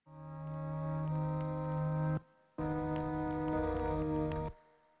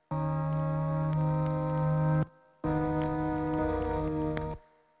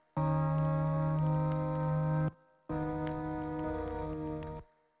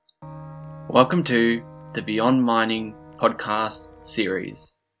Welcome to the Beyond Mining podcast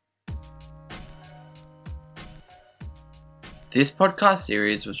series. This podcast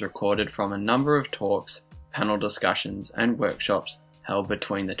series was recorded from a number of talks, panel discussions and workshops held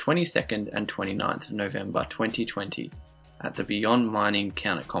between the 22nd and 29th of November 2020 at the Beyond Mining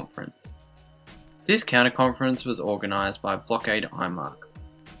Counter Conference. This counter conference was organised by Blockade IMARC.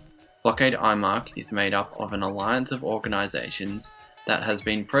 Blockade IMARC is made up of an alliance of organisations that has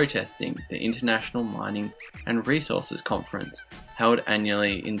been protesting the International Mining and Resources Conference held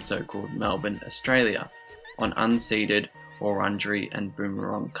annually in so-called Melbourne, Australia, on unceded Wurundjeri and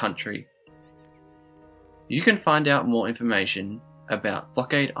Boonwurrung country. You can find out more information about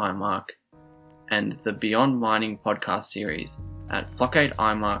Blockade IMARC and the Beyond Mining podcast series at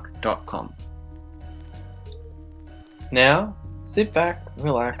blockadeimarc.com. Now, sit back,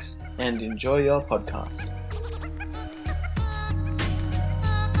 relax, and enjoy your podcast.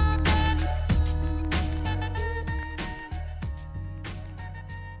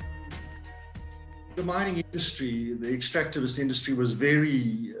 The mining industry, the extractivist industry, was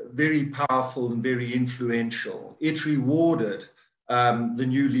very, very powerful and very influential. It rewarded the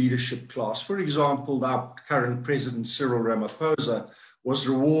new leadership class. For example, our current president, Cyril Ramaphosa, was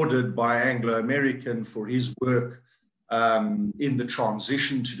rewarded by Anglo American for his work in the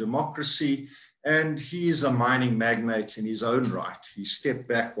transition to democracy. And he is a mining magnate in his own right. He stepped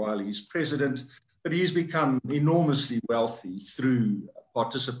back while he's president, but he's become enormously wealthy through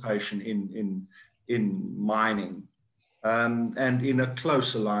participation in mining and in a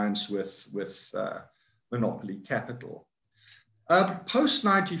close alliance with monopoly capital.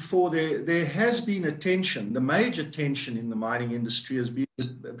 Post-94, there has been a tension. The major tension in the mining industry has been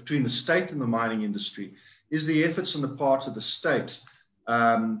between the state and the mining industry is the efforts on the part of the state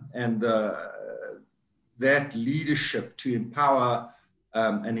and that leadership to empower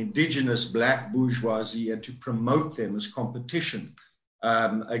an indigenous black bourgeoisie and to promote them as competition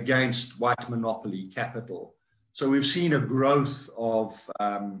against white monopoly capital. So we've seen a growth of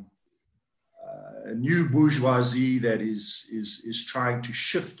a new bourgeoisie that is trying to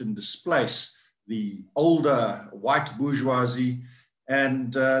shift and displace the older white bourgeoisie,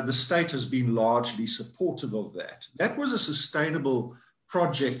 and the state has been largely supportive of that. That was a sustainable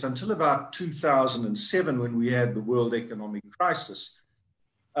project until about 2007 when we had the World Economic Crisis,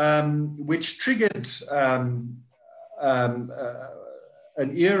 which triggered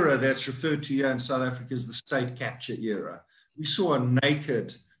an era that's referred to here in South Africa as the state capture era. We saw a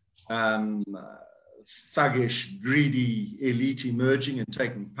naked, thuggish, greedy elite emerging and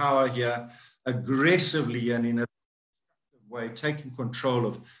taking power here, aggressively and in a way taking control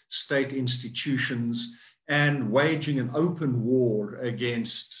of state institutions and waging an open war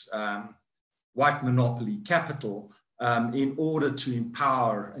against white monopoly capital in order to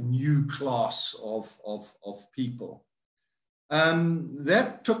empower a new class of people.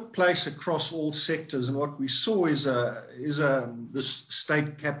 That took place across all sectors, and what we saw is this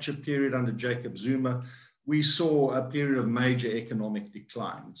state capture period under Jacob Zuma. We saw a period of major economic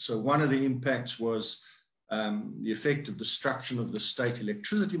decline. So one of the impacts was the effective destruction of the state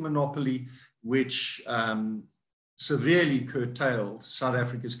electricity monopoly, which severely curtailed South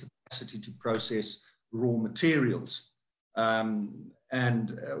Africa's capacity to process raw materials.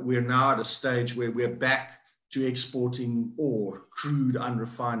 And we're now at a stage where we're back to exporting ore, crude,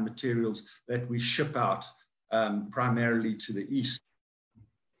 unrefined materials that we ship out primarily to the east.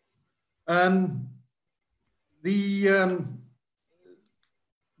 The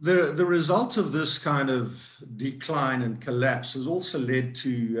result of this kind of decline and collapse has also led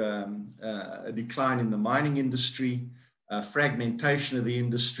to a decline in the mining industry, fragmentation of the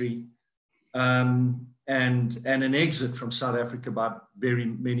industry, and an exit from South Africa by very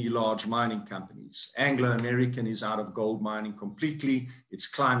many large mining companies. Anglo American is out of gold mining completely. It's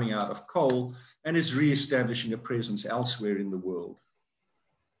climbing out of coal and is re-establishing a presence elsewhere in the world.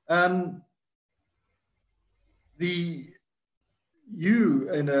 In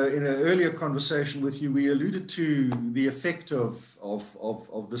an earlier conversation with you, we alluded to the effect of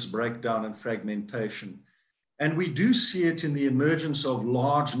this breakdown and fragmentation. And we do see it in the emergence of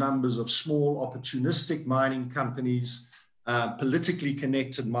large numbers of small opportunistic mining companies, politically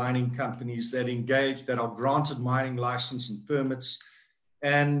connected mining companies that engage, that are granted mining license and permits,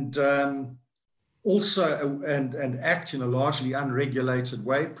 and also act in a largely unregulated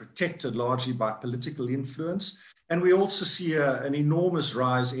way, protected largely by political influence. And we also see an enormous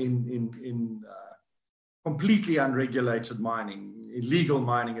rise in completely unregulated mining. illegal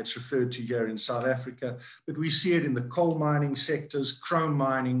mining, it's referred to here in South Africa, but we see it in the coal mining sectors, chrome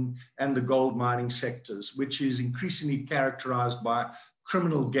mining, and the gold mining sectors, which is increasingly characterized by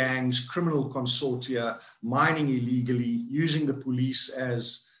criminal gangs, criminal consortia, mining illegally, using the police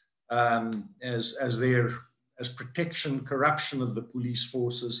as protection, corruption of the police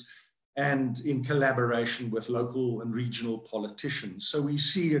forces, and in collaboration with local and regional politicians. So we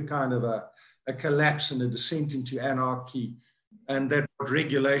see a kind of a collapse and a descent into anarchy, and that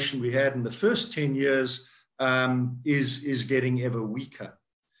regulation we had in the first 10 years is getting ever weaker.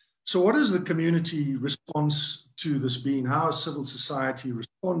 So what is the community response to this been? How has civil society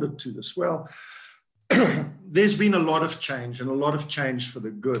responded to this? Well, there's been a lot of change, and a lot of change for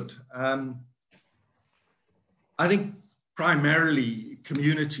the good. I think primarily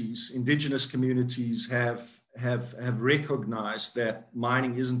communities, indigenous communities, have recognized that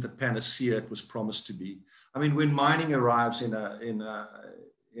mining isn't the panacea it was promised to be. I mean, when mining arrives in an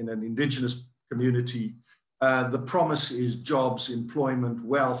indigenous community, the promise is jobs, employment,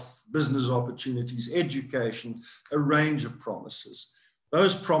 wealth, business opportunities, education, a range of promises.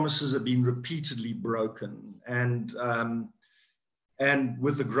 Those promises have been repeatedly broken, and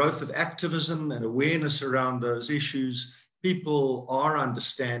with the growth of activism and awareness around those issues, people are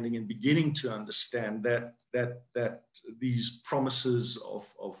understanding and beginning to understand that these promises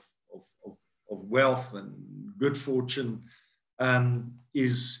of wealth and good fortune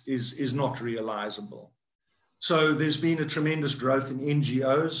is not realizable. So there's been a tremendous growth in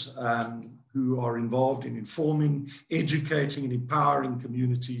NGOs who are involved in informing, educating, and empowering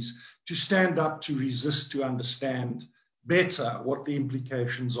communities to stand up, to resist, to understand better what the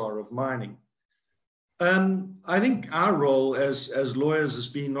implications are of mining. I think our role as lawyers has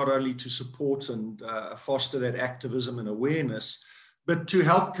been not only to support and foster that activism and awareness, but to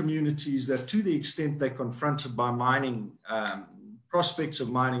help communities that, to the extent they're confronted by mining, prospects of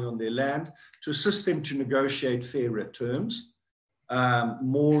mining on their land, to assist them to negotiate fairer terms,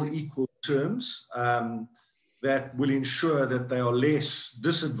 more equal terms, that will ensure that they are less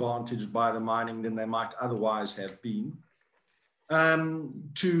disadvantaged by the mining than they might otherwise have been.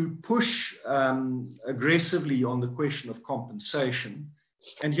 To push aggressively on the question of compensation.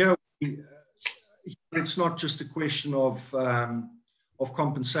 And here, it's not just a question of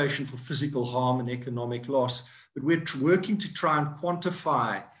compensation for physical harm and economic loss, but we're working to try and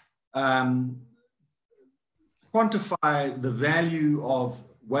quantify the value of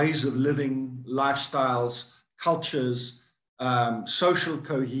ways of living, lifestyles, cultures, social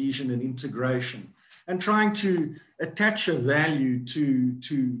cohesion and integration, and trying to attach a value to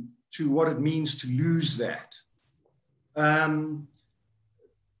what it means to lose that.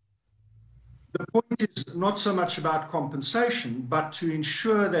 The point is not so much about compensation, but to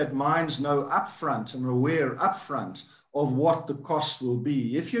ensure that mines know upfront and are aware upfront of what the costs will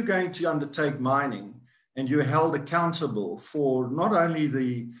be. If you're going to undertake mining and you're held accountable for not only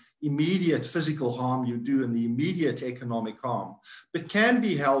the immediate physical harm you do and the immediate economic harm, but can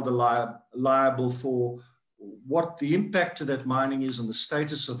be held liable for what the impact of that mining is on the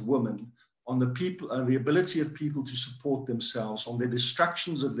status of women, on the people, the ability of people to support themselves, on the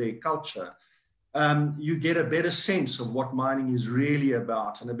destructions of their culture, you get a better sense of what mining is really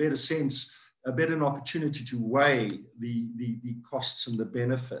about, and a better opportunity to weigh the costs and the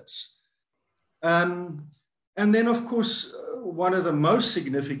benefits. And then, of course, one of the most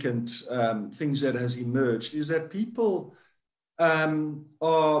significant things that has emerged is that people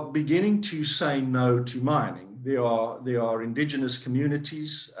are beginning to say no to mining. There are indigenous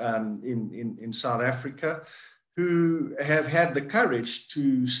communities in South Africa who have had the courage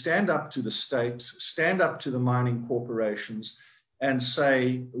to stand up to the state, stand up to the mining corporations, and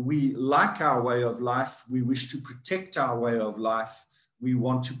say, we like our way of life, we wish to protect our way of life, we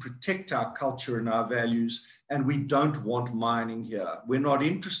want to protect our culture and our values, and we don't want mining here. We're not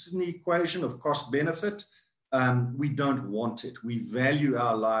interested in the equation of cost-benefit. We don't want it. We value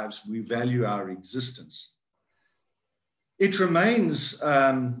our lives. We value our existence. It remains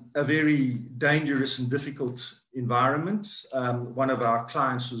a very dangerous and difficult environment. One of our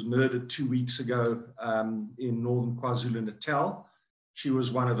clients was murdered 2 weeks ago in northern KwaZulu-Natal. She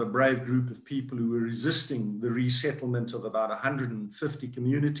was one of a brave group of people who were resisting the resettlement of about 150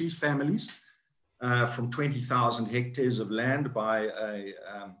 communities, families, from 20,000 hectares of land by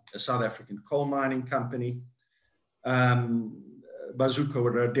a South African coal mining company. Bazuka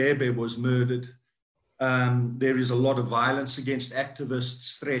Radebe was murdered. There is a lot of violence against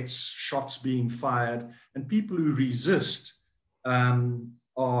activists, threats, shots being fired, and people who resist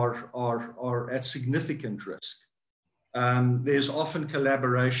are at significant risk. There's often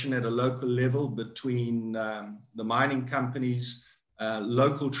collaboration at a local level between the mining companies,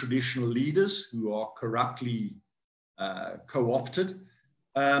 local traditional leaders who are corruptly co-opted,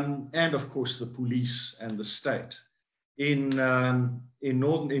 and of course the police and the state. In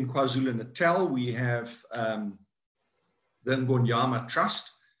KwaZulu-Natal, we have the Ngonyama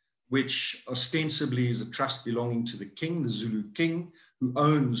Trust, which ostensibly is a trust belonging to the king, the Zulu king, who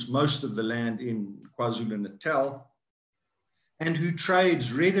owns most of the land in KwaZulu-Natal and who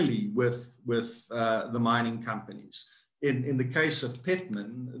trades readily with the mining companies. In the case of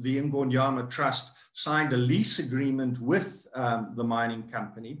Petman, the Ngonyama Trust signed a lease agreement with the mining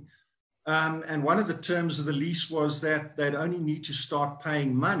company. And one of the terms of the lease was that they'd only need to start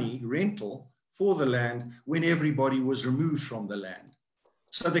paying money, rental, for the land when everybody was removed from the land.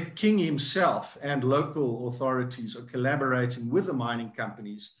 So the king himself and local authorities are collaborating with the mining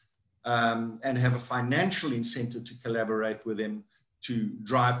companies and have a financial incentive to collaborate with them to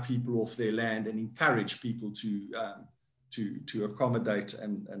drive people off their land and encourage people to accommodate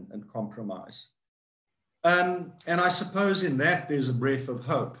and compromise. And I suppose in that there's a breath of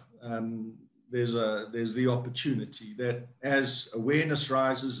hope. There's the opportunity that as awareness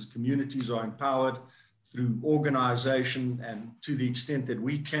rises, as communities are empowered through organization and to the extent that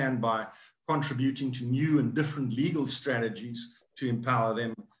we can by contributing to new and different legal strategies to empower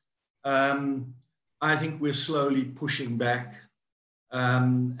them, I think we're slowly pushing back.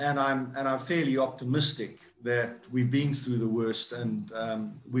 And I'm fairly optimistic that we've been through the worst and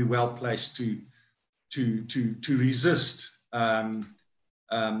we're well placed to resist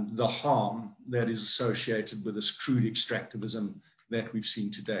the harm that is associated with this crude extractivism that we've seen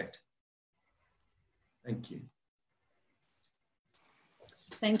to date. Thank you.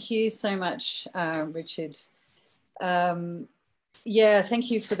 Thank you so much, Richard. Yeah,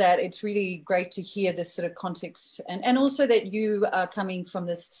 thank you for that. It's really great to hear this sort of context and also that you are coming from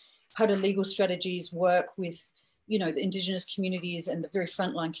this, how do legal strategies work with, you know, the Indigenous communities and the very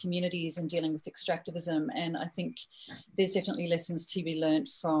frontline communities in dealing with extractivism. And I think there's definitely lessons to be learned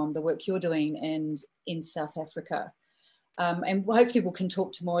from the work you're doing and in South Africa. And hopefully we can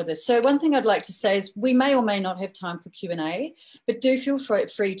talk to more of this. So one thing I'd like to say is we may or may not have time for Q&A, but do feel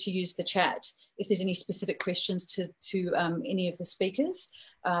free to use the chat if there's any specific questions to any of the speakers.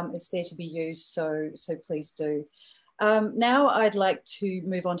 It's there to be used, so please do. Now I'd like to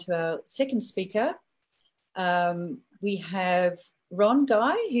move on to our second speaker. We have Ron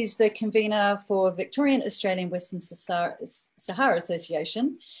Guy, who's the convener for Victorian Australian Western Sahara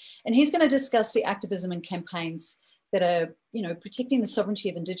Association, and he's going to discuss the activism and campaigns that are, you know, protecting the sovereignty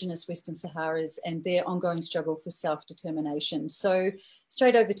of Indigenous Western Saharas and their ongoing struggle for self-determination. So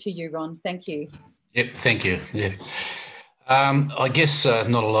straight over to you, Ron. Thank you. Yep, thank you. Yeah. I guess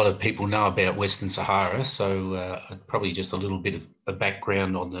not a lot of people know about Western Sahara, so probably just a little bit of a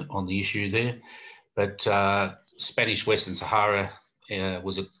background on the issue there. But Spanish Western Sahara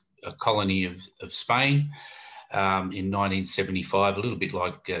was a colony of Spain in 1975, a little bit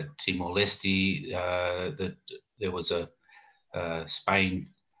like Timor-Leste. That there was Spain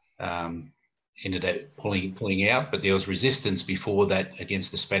ended up pulling out, but there was resistance before that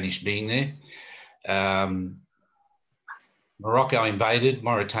against the Spanish being there. Morocco invaded,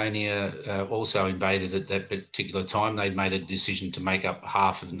 Mauritania also invaded at that particular time. They made a decision to make up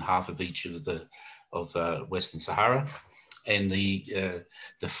half of each of Western Sahara, and the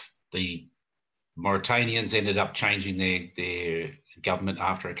Mauritanians ended up changing their government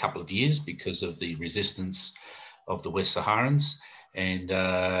after a couple of years because of the resistance of the West Saharans, and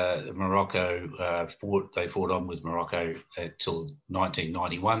Morocco fought on with Morocco till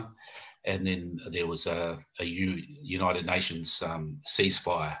 1991. And then there was a United Nations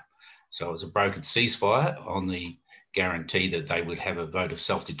ceasefire. So it was a brokered ceasefire on the guarantee that they would have a vote of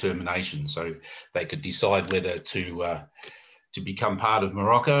self-determination, so they could decide whether to become part of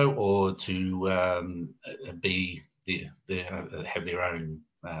Morocco or to have their own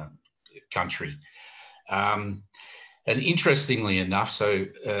country. And interestingly enough, so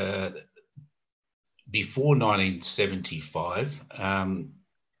before 1975.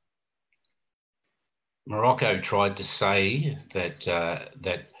 Morocco tried to say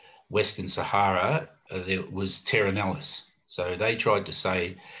that Western Sahara there was terra nullius. So they tried to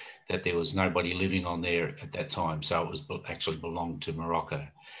say that there was nobody living on there at that time. So it was actually belonged to Morocco.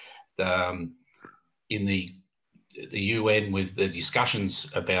 In the UN, with the discussions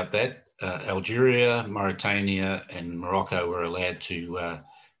about that, Algeria, Mauritania, and Morocco were allowed to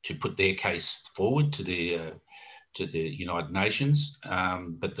put their case forward to the United Nations,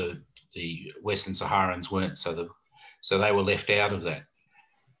 but the Western Saharans weren't, so they were left out of that.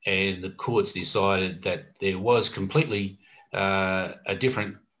 And the courts decided that there was completely a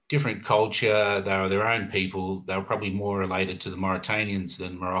different different culture. They were their own people. They were probably more related to the Mauritanians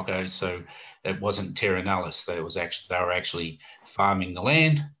than Morocco. So it wasn't terra nullius. They were actually farming the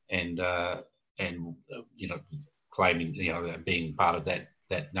land and you know, claiming, you know, being part of that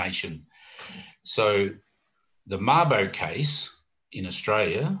nation. So the Mabo case in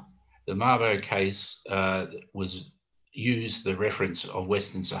Australia, the Mabo case was used the reference of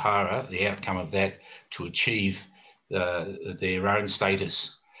Western Sahara, the outcome of that, to achieve their own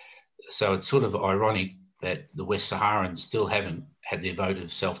status. So it's sort of ironic that the West Saharans still haven't had their vote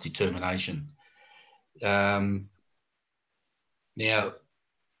of self-determination. Now,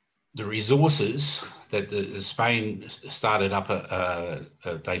 the resources that Spain started up,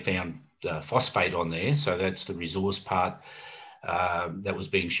 they found phosphate on there, so that's the resource part that was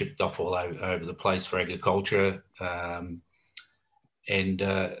being shipped off all over the place for agriculture, and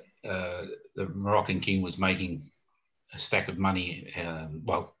the Moroccan king was making a stack of money.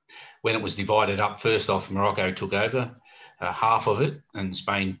 Well, when it was divided up, first off, Morocco took over half of it, and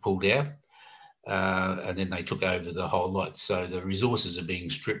Spain pulled out. And then they took over the whole lot. So the resources are being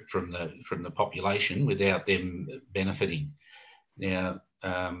stripped from the population without them benefiting. Now,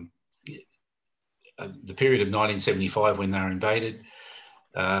 the period of 1975 when they were invaded,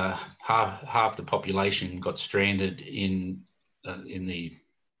 half the population got stranded in the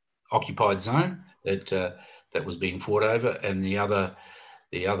occupied zone that was being fought over, and the other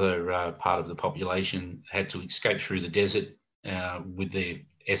part of the population had to escape through the desert with the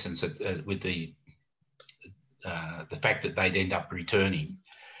essence with the fact that they'd end up returning.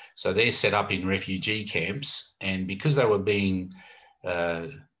 So they're set up in refugee camps, and because they were being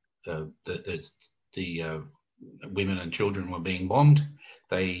the women and children were being bombed,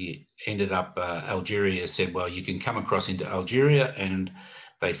 they ended up, Algeria said, well, you can come across into Algeria, and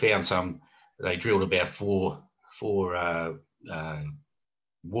they found they drilled about four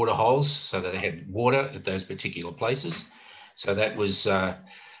water holes so that they had water at those particular places. So that was, so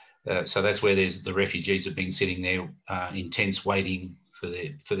that's where the refugees have been sitting there in tents waiting for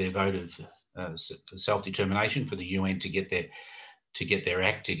their vote of self-determination, for the UN to get their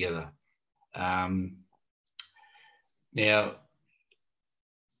act together. Now,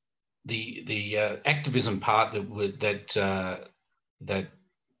 the activism part that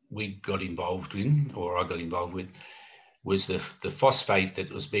we got involved in, or I got involved with, was the phosphate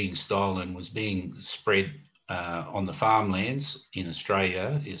that was being stolen was being spread on the farmlands in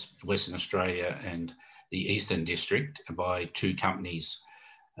Australia, Western Australia and the Eastern District, by two companies,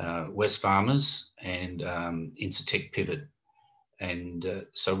 Wesfarmers and Incitec Pivot. And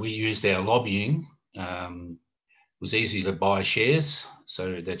so we used our lobbying. It was easy to buy shares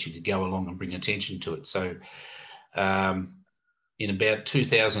so that you could go along and bring attention to it. So in about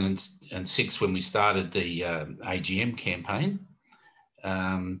 2006, when we started the AGM campaign,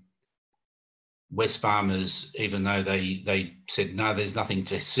 Wesfarmers, even though they said, no, there's nothing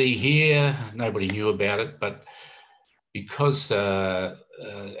to see here, nobody knew about it, but because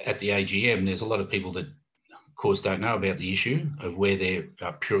at the AGM, there's a lot of people that, of course, don't know about the issue of where their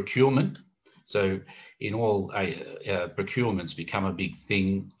procurement. So in all procurements become a big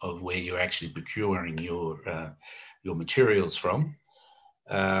thing of where you're actually procuring your materials from.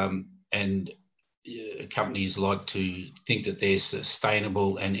 And companies like to think that they're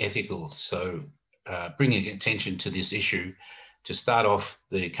sustainable and ethical. So bringing attention to this issue, to start off,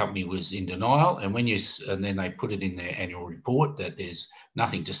 the company was in denial, and then they put it in their annual report that there's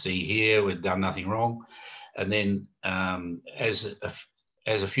nothing to see here, we've done nothing wrong. And then as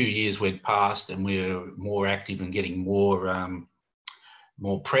a few years went past and we were more active and getting more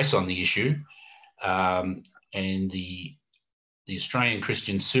press on the issue, and the Australian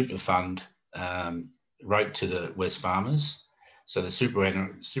Christian Super Fund wrote to the Wesfarmers, so the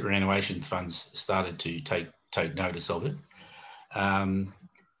superannuation funds started to take notice of it, and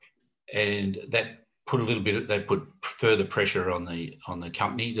that put they put further pressure on the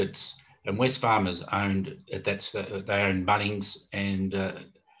company. And Wesfarmers owned they owned Bunnings and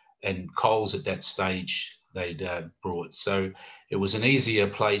Coles at that stage. They'd brought, so it was an easier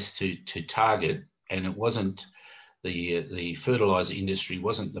place to target, and it wasn't the fertilizer industry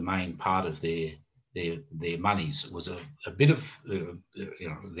wasn't the main part of their monies. It was a bit of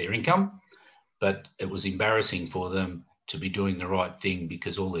their income, but it was embarrassing for them to be doing the right thing,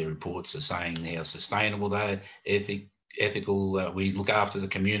 because all their reports are saying how sustainable they're, ethical, we look after the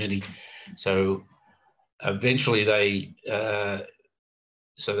community. So eventually they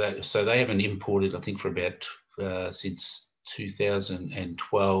so they haven't imported, I think, for about since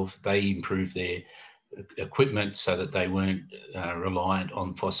 2012. They improved their equipment so that they weren't reliant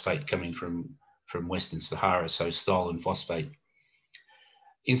on phosphate coming from Western Sahara, so stolen phosphate.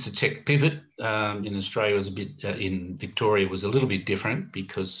 Incitec Pivot in Australia was a bit, in Victoria was a little bit different,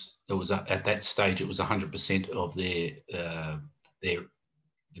 because it was at that stage it was 100% of their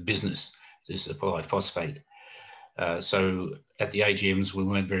business to supply phosphate. So at the AGMs we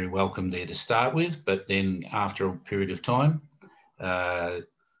weren't very welcome there to start with, but then after a period of time,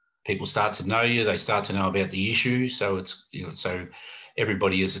 people start to know you. They start to know about the issue. So it's, you know, so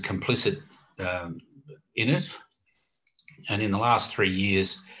everybody is a complicit in it. And in the last 3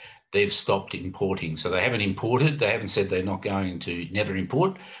 years, they've stopped importing. So they haven't imported. They haven't said they're not going to never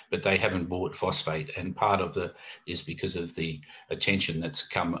import, but they haven't bought phosphate. And part of is because of the attention that's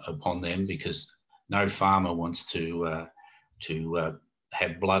come upon them, because no farmer wants to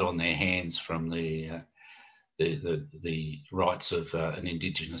have blood on their hands from the rights of an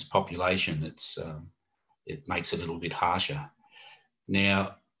Indigenous population. It makes it a little bit harsher.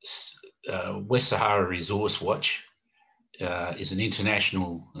 Now, West Sahara Resource Watch is an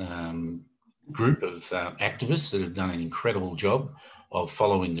international group of activists that have done an incredible job of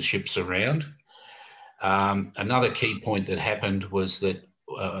following the ships around. Another key point that happened was that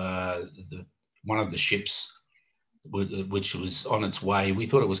one of the ships, which was on its way, we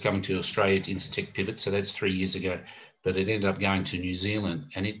thought it was coming to Australia to Incitec Pivot, so that's 3 years ago, but it ended up going to New Zealand,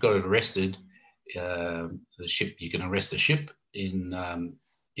 and it got arrested. The ship, you can arrest a ship in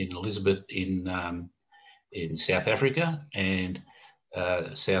Elizabeth in South Africa, and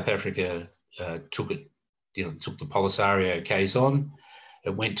South Africa took it, took the Polisario case on.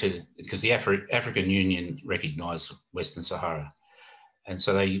 It went to, because the African Union recognised Western Sahara, and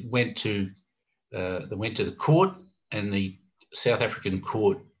so they went to the court, and the South African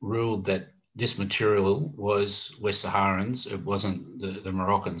court ruled that this material was West Saharans. It wasn't the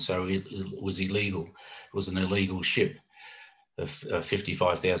Moroccans, so it was illegal. It was an illegal ship of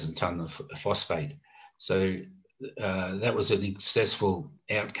 55,000 tonne of phosphate. So that was an successful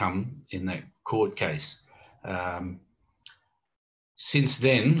outcome in that court case. Since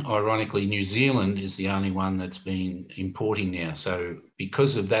then, ironically, New Zealand is the only one that's been importing now. So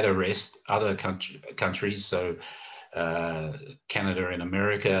because of that arrest, other countries, so Canada and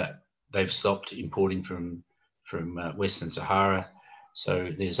America, they've stopped importing from Western Sahara. So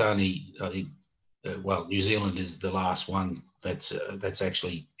there's only, I think, New Zealand is the last one that's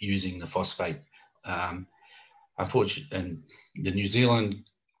actually using the phosphate. Unfortunately, and the New Zealand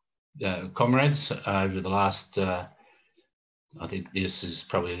comrades over the last, I think this is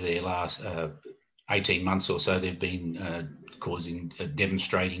probably their last 18 months or so, they've been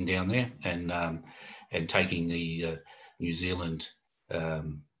demonstrating down there and taking the New Zealand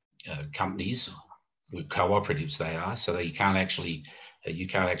companies, cooperatives they are, so that you can't actually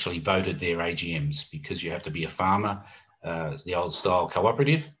vote at their AGMs, because you have to be a farmer, the old style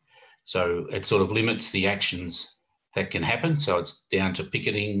cooperative. So it sort of limits the actions that can happen. So it's down to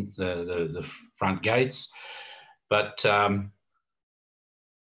picketing the front gates. But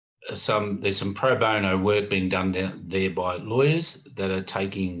there's some pro bono work being done down there by lawyers that are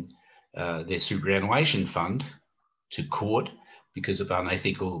taking their superannuation fund to court because of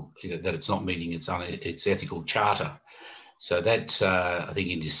unethical, that it's not meeting its ethical charter. So that I think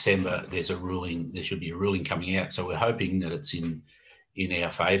in December there should be a ruling coming out. So we're hoping that it's in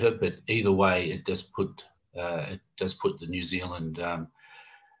our favour. But either way, it does put the New Zealand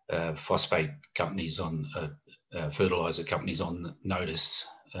phosphate companies on fertiliser companies on notice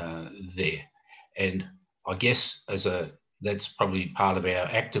there. And I guess that's probably part of our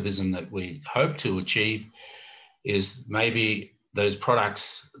activism that we hope to achieve, is maybe those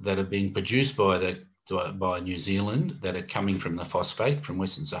products that are being produced by New Zealand that are coming from the phosphate from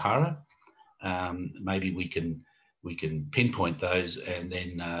Western Sahara, maybe we can pinpoint those and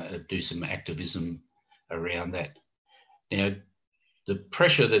then do some activism around that. Now, the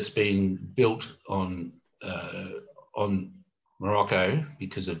pressure that's being built on Morocco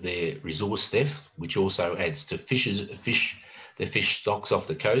because of their resource theft, which also adds to the fish stocks off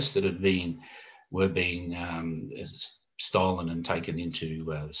the coast that were being stolen and taken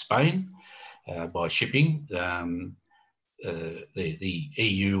into Spain by shipping. The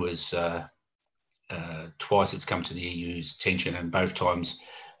EU has twice it's come to the EU's attention, and both times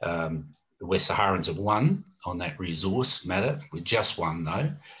the West Saharans have won on that resource matter. We just won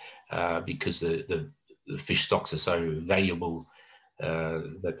though, because the fish stocks are so valuable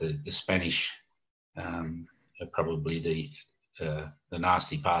that the Spanish are probably the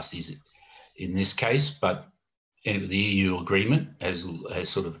nasty pasties in this case. But the EU agreement has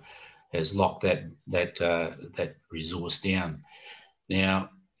locked that resource down. Now,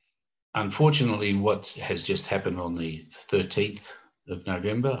 unfortunately, what has just happened on the 13th of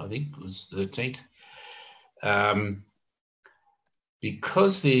November, I think it was 13th,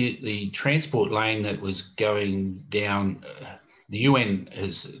 because the transport lane that was going down, the UN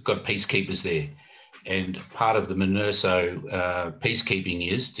has got peacekeepers there, and part of the MINURSO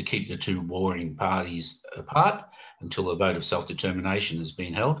peacekeeping is to keep the two warring parties apart until a vote of self-determination has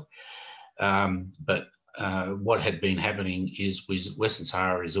been held. But what had been happening is Western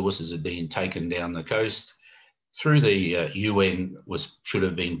Sahara resources had been taken down the coast through the UN should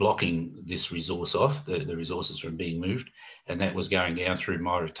have been blocking this resource off, the resources from being moved, and that was going down through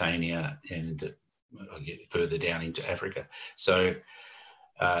Mauritania and further down into Africa. So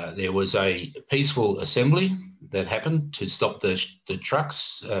there was a peaceful assembly that happened to stop the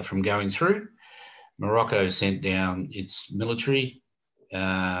trucks from going through. Morocco sent down its military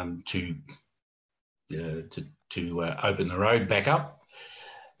to open the road back up.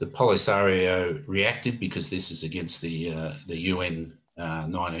 The Polisario reacted because this is against the UN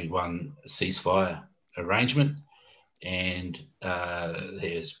 981 ceasefire arrangement, and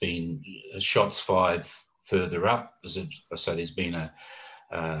there's been shots fired further up. So there's been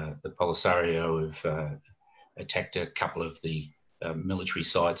the Polisario have attacked a couple of the military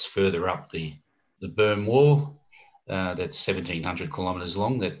sites further up the Berm Wall. That's 1,700 kilometres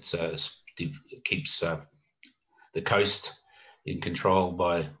long. That keeps the coast in control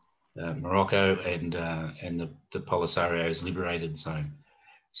by Morocco and the Polisario's liberated zone.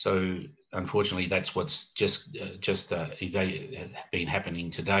 So unfortunately, that's what's just been happening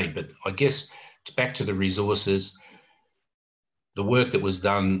today. But I guess back to the resources, the work that was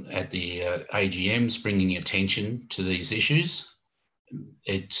done at the AGMs, bringing attention to these issues,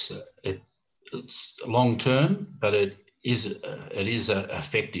 it's long term, but it is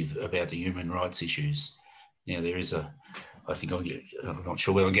effective about the human rights issues. Now there is I'm not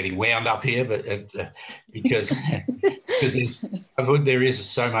sure whether I'm getting wound up here, but because there is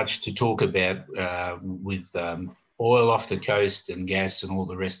so much to talk about with oil off the coast and gas and all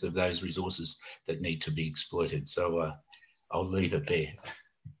the rest of those resources that need to be exploited. So I'll leave it there.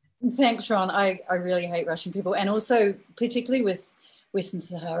 Thanks, Ron. I really hate rushing people, and also particularly with Western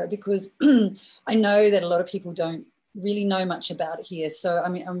Sahara, because I know that a lot of people don't really know much about it here. So I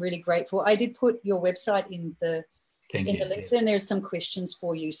mean, I'm really grateful. I did put your website in the links there, and there's some questions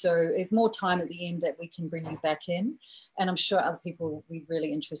for you. So if more time at the end that we can bring you back in, and I'm sure other people will be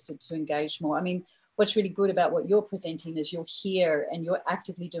really interested to engage more. I mean, what's really good about what you're presenting is you're here and you're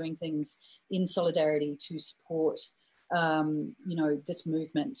actively doing things in solidarity to support this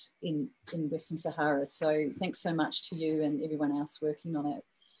movement in Western Sahara. So thanks so much to you and everyone else working on it.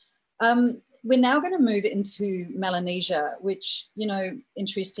 We're now going to move into Melanesia, which,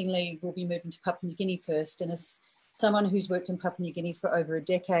 interestingly, we'll be moving to Papua New Guinea first. And as someone who's worked in Papua New Guinea for over a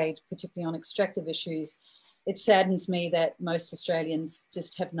decade, particularly on extractive issues, it saddens me that most Australians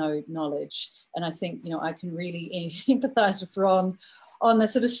just have no knowledge. And I think, I can really empathise with Ron on the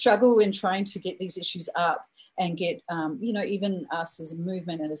sort of struggle in trying to get these issues up and get, even us as a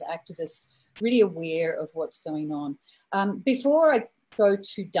movement and as activists really aware of what's going on. Before I go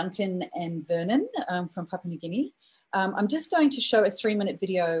to Duncan and Vernon from Papua New Guinea, I'm just going to show a 3-minute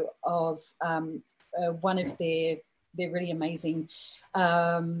video of one of their really amazing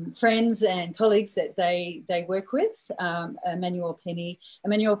friends and colleagues that they work with, Emmanuel Penny.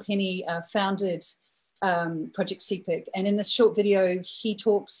 Emmanuel Penny founded Project CPIC, and in this short video, he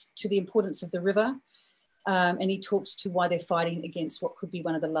talks to the importance of the river, and he talks to why they're fighting against what could be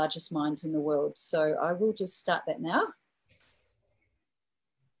one of the largest mines in the world. So I will just start that now.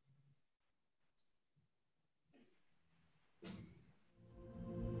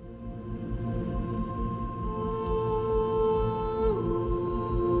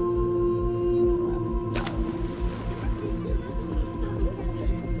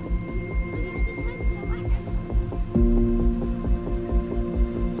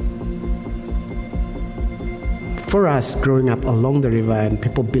 For us, growing up along the river and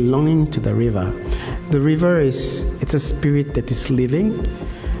people belonging to the river it's a spirit that is living.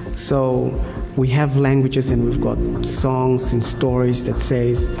 So we have languages and we've got songs and stories that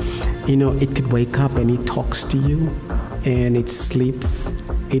says, it could wake up and it talks to you, and it sleeps,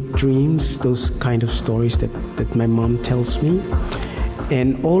 it dreams, those kind of stories that my mom tells me.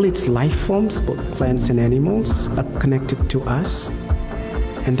 And all its life forms, both plants and animals, are connected to us.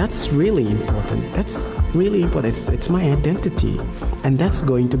 And that's really important. That's really important. It's my identity. And that's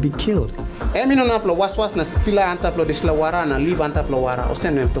going to be killed. That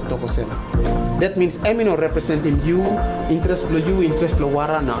means Emino representing you, interest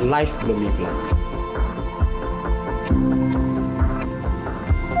wara na life blomibla.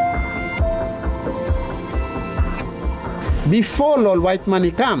 Before Lord White man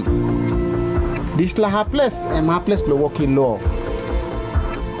come, this la place and my place lo walking law.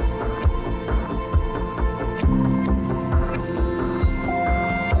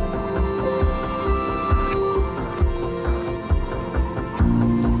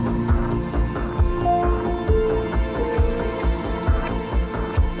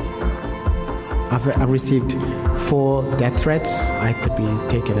 I've received 4 death threats. I could be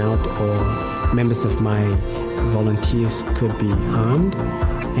taken out, or members of my volunteers could be harmed,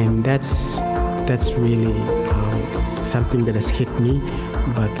 and that's really something that has hit me.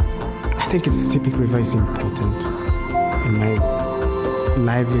 But I think Sepik River is important, and my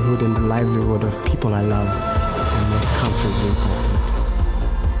livelihood and the livelihood of people I love and my country is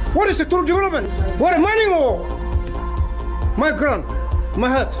important. What is the true development? What mining or my ground, my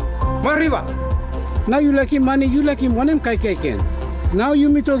heart, my river? Now you like him money, you like him one him kai ken. Now you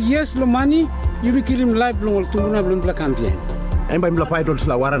me talk yes lo money, you be kill him life long to na blum bla campaign. I'm bla fight on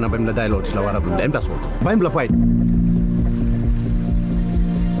slawara na bim la dialogue slawara blum dem das one. Bim bla fight.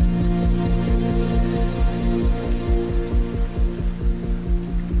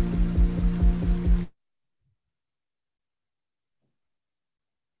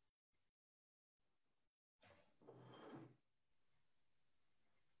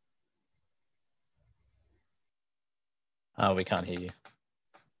 We can't hear you.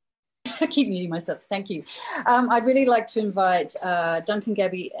 I keep muting myself. Thank you. I'd really like to invite Duncan,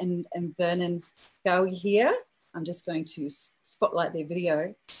 Gabby, and Vernon Gowie here. I'm just going to spotlight their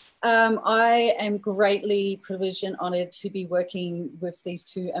video. I am greatly privileged and honoured to be working with these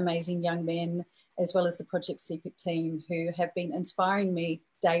 2 amazing young men, as well as the Project Sepik team, who have been inspiring me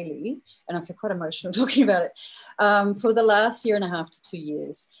daily, and I feel quite emotional talking about it, for the last 1.5 to 2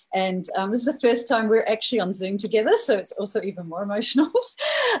 years. And this is the first time we're actually on Zoom together, so it's also even more emotional.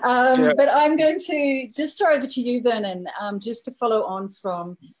 But I'm going to just throw over to you, Vernon, just to follow on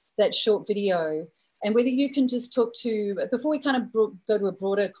from that short video, and whether you can just talk to, before we kind of go to a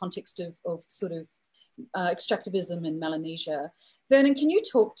broader context of sort of extractivism in Melanesia, Vernon, can you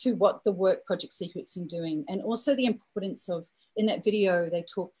talk to what the work Project Sepik's in doing, and also the importance of, in that video,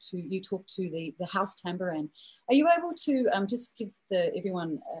 you talk to the house tambourine. Are you able to just give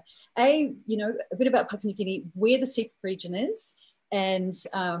everyone a bit about Papua New Guinea, where the Sepik region is, and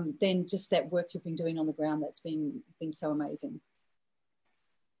then just that work you've been doing on the ground that's been so amazing.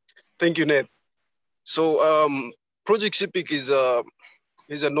 Thank you, Ned. So Project Sepik is a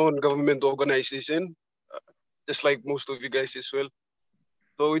non-government organization, just like most of you guys as well.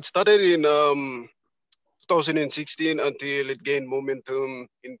 So it started in 2016 until it gained momentum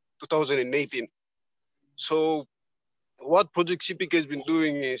in 2018. So what Project Sepik has been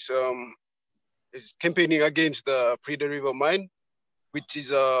doing is campaigning against the Prida River mine, which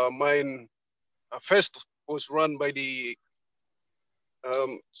is a mine first was run by the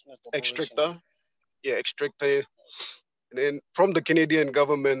extractor, and then from the Canadian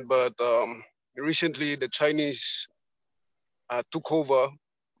government, but recently the Chinese took over,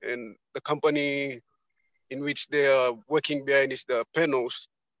 and the company in which they are working behind is the Penos.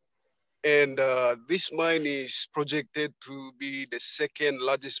 And this mine is projected to be the 2nd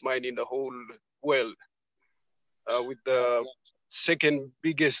largest mine in the whole world, with the 2nd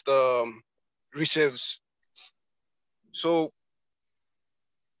biggest reserves. So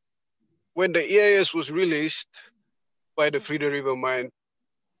when the EIS was released by the Prida River mine,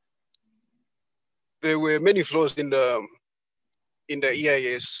 there were many flaws in the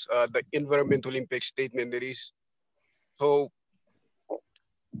EIS, the environmental impact statement that is. So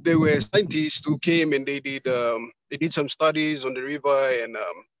there were scientists who came and they did some studies on the river, and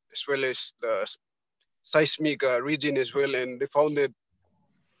as well as the seismic region as well, and they found that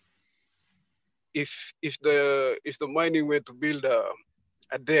if the mining were to build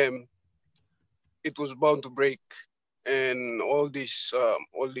a dam, it was bound to break, and all these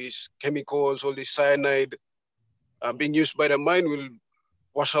chemicals, all this cyanide being used by the mine will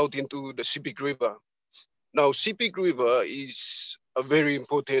wash out into the Sepik River. Now, Sepik River is a very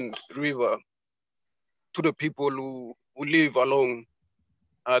important river to the people who live along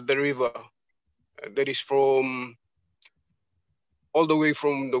the river. That is from all the way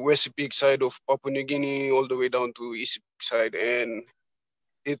from the West Sepik side of Papua New Guinea all the way down to East Sepik side, and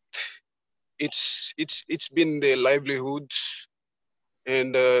it's been their livelihoods,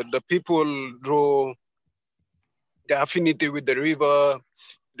 and the people draw the affinity with the river.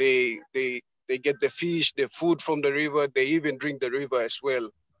 They get the fish, the food from the river. They even drink the river as well.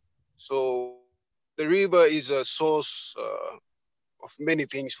 So the river is a source of many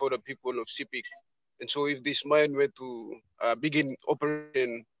things for the people of Sepik. And so if this mine were to begin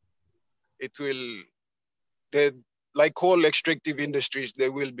operation, it will, like all extractive industries,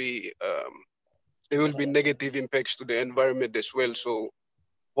 there will be negative impacts to the environment as well. So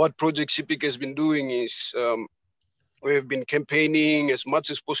what Project Sepik has been doing is we have been campaigning as much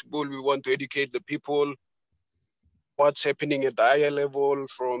as possible. We want to educate the people what's happening at the higher level,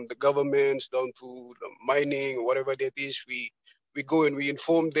 from the governments down to the mining, whatever that is. We we go and we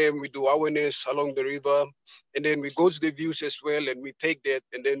inform them, we do awareness along the river, and then we go to the views as well, and we take that,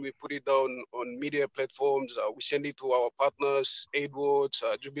 and then we put it down on media platforms. We send it to our partners, AidWords,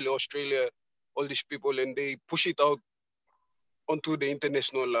 Jubilee Australia, all these people, and they push it out onto the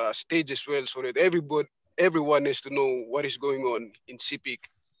international stage as well, so that everyone has to know what is going on in CPIC.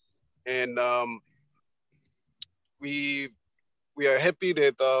 And we are happy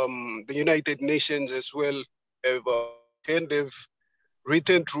that the United Nations as well have they've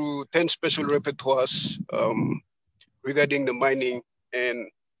written through 10 special rapporteurs regarding the mining, and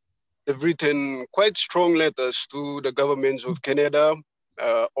they've written quite strong letters to the governments of Canada,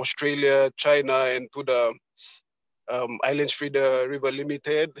 Australia, China, and to the Islands Feeder River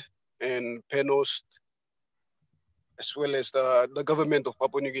Limited and PENOST, as well as the government of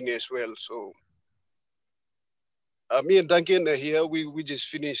Papua New Guinea as well. So me and Duncan are here. We just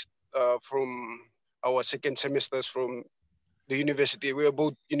finished from our second semesters from the university. We are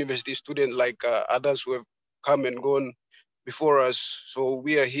both university students like others who have come and gone before us. So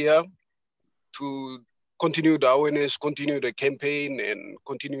we are here to continue the awareness, continue the campaign, and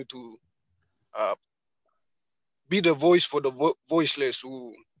continue to be the voice for the voiceless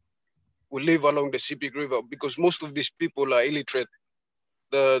who live along the CPIC River, because most of these people are illiterate.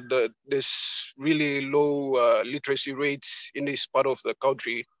 There's really low literacy rates in this part of the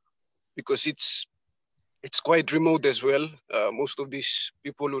country because it's quite remote as well. Most of these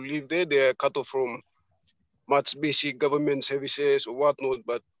people who live there, they are cut off from much basic government services or whatnot,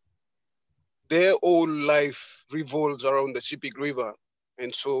 but their whole life revolves around the CPIC River.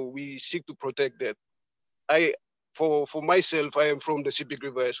 And so we seek to protect that. For myself, I am from the CPIC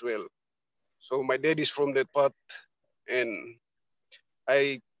River as well. So my dad is from that part. And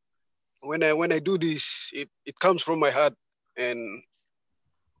when I do this, it comes from my heart. And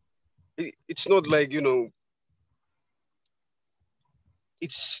it's not like,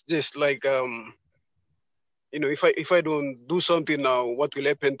 it's just like, if I don't do something now, what will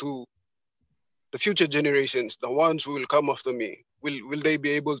happen to the future generations, the ones who will come after me? Will they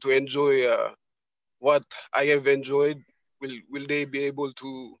be able to enjoy what I have enjoyed? Will they be able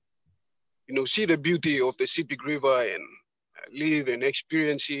to, see the beauty of the CPIC River and live and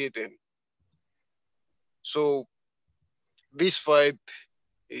experience it? And so this fight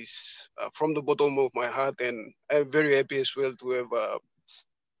is from the bottom of my heart, and I'm very happy as well to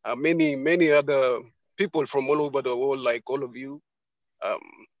have many other people from all over the world, like all of you,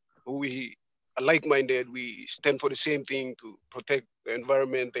 who we are like-minded. We stand for the same thing, to protect the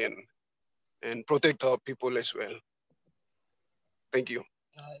environment and protect our people as well. Thank you.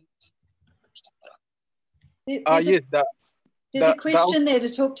 There's a question there to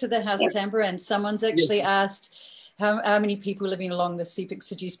talk to the House Tambora, and someone's actually asked how many people living along the CPIC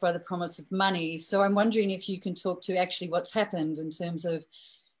seduced by the promise of money. So I'm wondering if you can talk to actually what's happened in terms of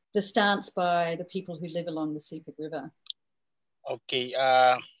the stance by the people who live along the CPIC River. Okay,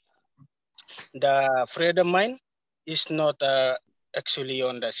 the Freedom Mine is not actually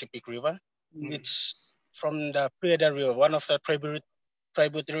on the CPIC River. It's from the Preda River, one of the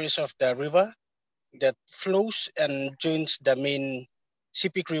tributaries of the river that flows and joins the main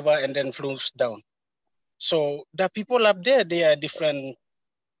CPIC River and then flows down. So the people up there, they are different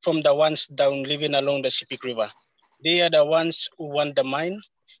from the ones down living along the CPIC River. They are the ones who want the mine,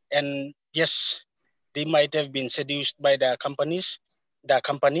 and yes, they might have been seduced by the company,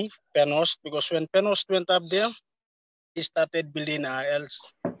 PENOST, because when PENOST went up there, they started building a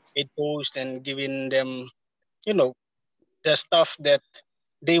aid post and giving them, the stuff that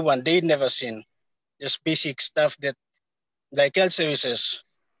they want. They'd never seen, just basic stuff that, like health services.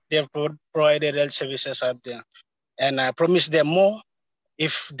 They have provided health services up there, and I promised them more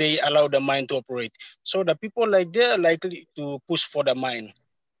if they allow the mine to operate. So the people like they are likely to push for the mine,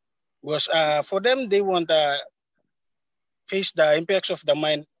 because for them, they want to face the impacts of the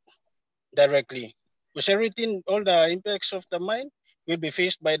mine directly. Because everything, all the impacts of the mine will be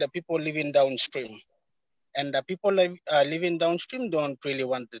faced by the people living downstream. And the people living downstream don't really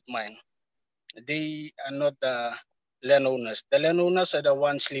want that mine. They are not the landowners. The landowners are the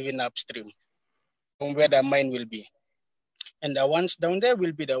ones living upstream from where the mine will be. And the ones down there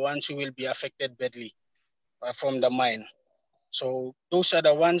will be the ones who will be affected badly from the mine. So those are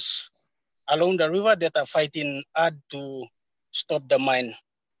the ones along the river that are fighting hard to stop the mine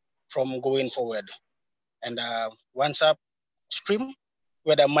from going forward. And once upstream,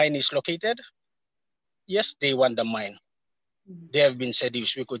 where the mine is located, yes, they want the mine. They have been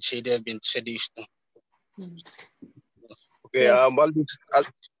seduced. We could say they have been seduced. Okay, yes.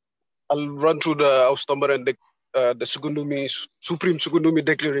 I'll run through the House Tambora and the Supreme Sukundumi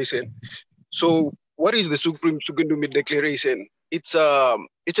Declaration. So what is the Supreme Sukundumi Declaration? it's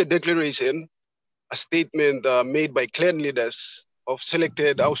a declaration, a statement made by clan leaders of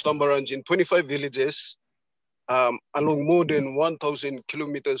selected Austambarans in 25 villages along more than 1,000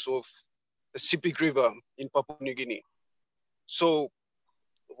 kilometers of the Sepik River in Papua New Guinea. So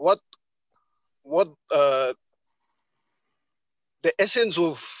what the essence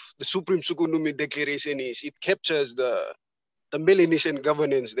of the Supreme Sukundumi Declaration is, it captures the Melanesian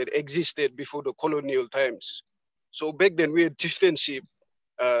governance that existed before the colonial times. So back then we had chieftainship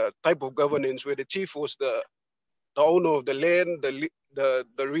type of governance where the chief was the owner of the land, the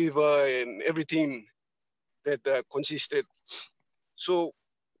river, and everything that consisted. So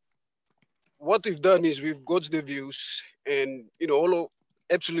what we've done is we've got the views, and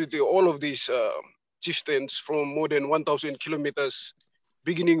absolutely all of these chieftains from more than 1,000 kilometers,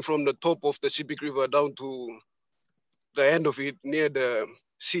 beginning from the top of the Sepik River down to the end of it near the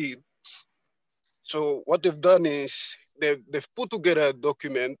sea. So what they've done is they've put together a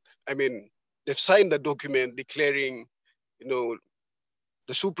document. I mean, they've signed a document declaring, the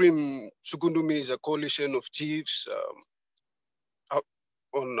Supreme Sukundumi is a coalition of chiefs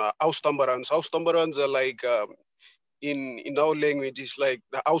on Austambarans. Austambarans are like, in our language, is like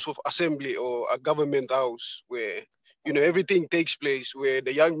the house of assembly or a government house where, everything takes place, where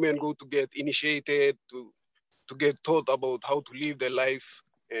the young men go to get initiated, to get taught about how to live their life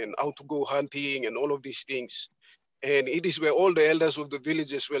and how to go hunting and all of these things. And it is where all the elders of the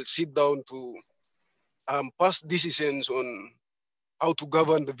villages will sit down to pass decisions on how to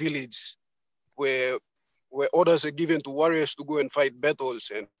govern the village, where orders are given to warriors to go and fight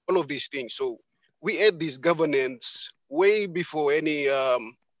battles and all of these things. So we had this governance way before any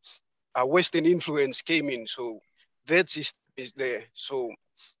Western influence came in. So that system is there. So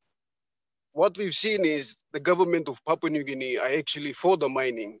what we've seen is the government of Papua New Guinea are actually for the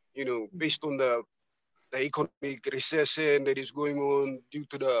mining, based on the economic recession that is going on due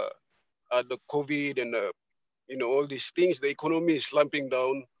to the COVID and all these things. The economy is slumping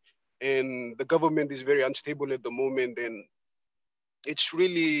down, and the government is very unstable at the moment, and it's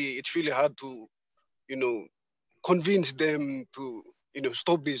really hard to convince them to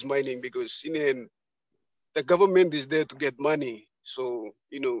stop this mining, because in the end, the government is there to get money. So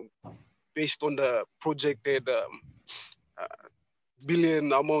based on the projected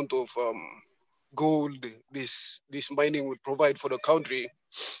billion amount of gold this mining would provide for the country,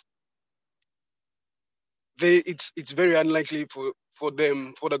 it's very unlikely for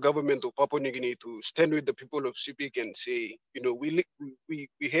the government of Papua New Guinea to stand with the people of Sepik and say,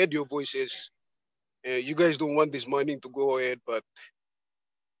 we heard your voices. You guys don't want this mining to go ahead, but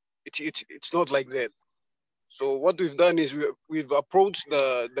it's not like that. So what we've done is we've approached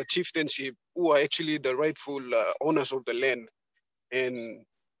the chieftainship, who are actually the rightful owners of the land, and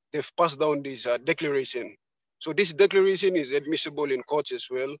they've passed down this declaration. So this declaration is admissible in courts as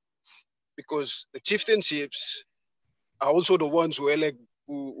well, because the chieftainships are also the ones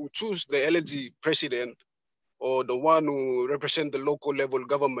who choose the LG president, or the one who represent the local level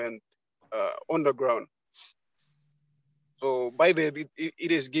government on the ground. So by that,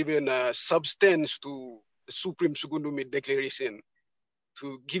 it is given a substance to the Supreme Sukundumi Declaration,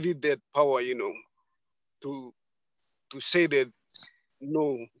 to give it that power, to say that,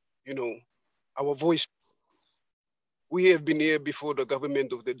 no, our voice, we have been here before the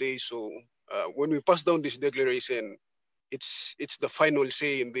government of the day. So when we pass down this declaration, it's the final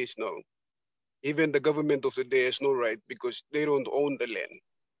say in this now. Even the government of the day has no right, because they don't own the land.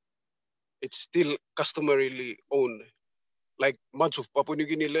 It's still customarily owned. Like much of Papua New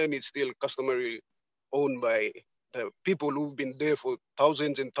Guinea land, it's still customarily owned by the people who've been there for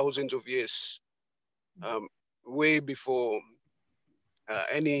thousands and thousands of years, way before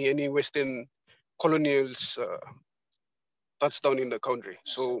any Western colonials touched down in the country.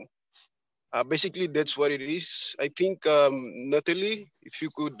 So basically, that's what it is. I think, Natalie, if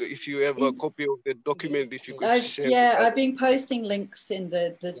you have a copy of the document, if you could share. Yeah, I've been posting links in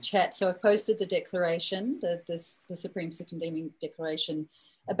the chat. So I've posted the declaration, the Supreme Sukundumi Declaration,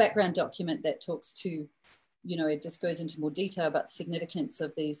 a background document that talks to, it just goes into more detail about the significance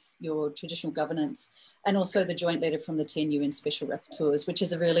of your traditional governance, and also the joint letter from the 10 UN Special Rapporteurs, which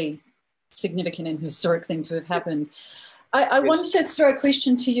is a really significant and historic thing to have happened. I wanted to throw a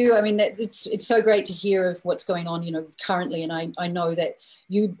question to you. I mean, it's so great to hear of what's going on, currently, and I know that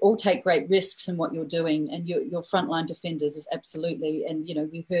you all take great risks in what you're doing, and your frontline defenders is absolutely, and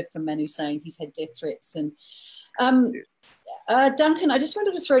we heard from Manu saying he's had death threats, and Duncan, I just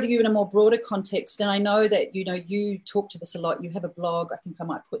wanted to throw to you in a more broader context, and I know that you talk to this a lot. You have a blog. I think I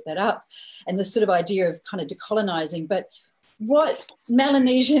might put that up, and this sort of idea of kind of decolonizing, but what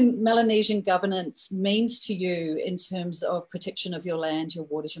Melanesian governance means to you in terms of protection of your land, your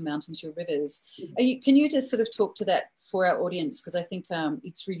waters, your mountains, your rivers. Can you just sort of talk to that for our audience? Because I think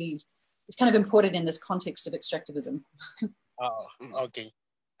it's kind of important in this context of extractivism. Oh, okay.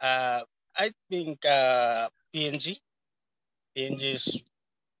 I think PNG is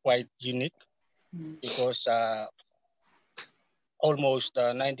quite unique because almost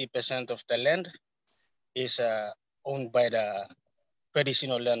 90% of the land is owned by the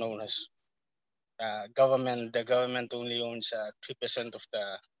traditional landowners. The government only owns 3% of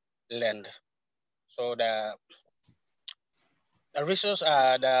the land. So the resource,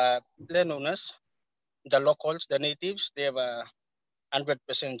 the landowners, the locals, the natives, they have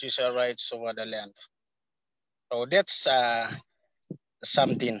 100% user rights over the land. So that's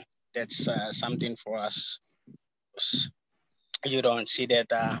something. That's something for us. You don't see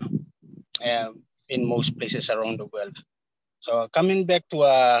that in most places around the world. So coming back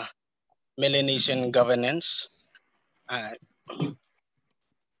to Melanesian governance,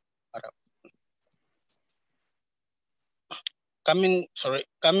 coming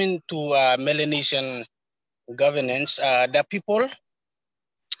to Melanesian governance, the people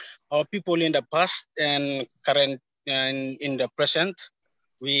in the past and current and in the present,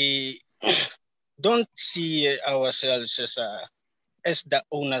 we don't see ourselves as the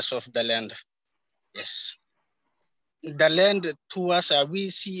owners of the land. Yes. The land to us, we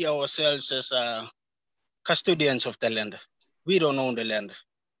see ourselves as custodians of the land. We don't own the land.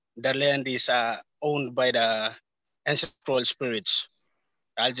 The land is owned by the ancestral spirits.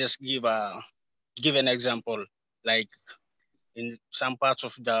 I'll just give an example. Like in some parts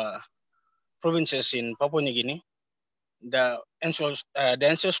of the provinces in Papua New Guinea, the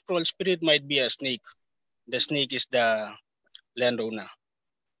ancestral spirit might be a snake. The snake is the landowner.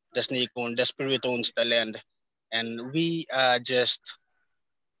 The spirit owns the land. And we are just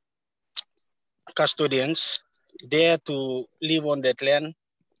custodians there to live on that land,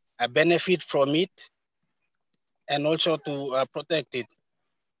 benefit from it, and also to protect it.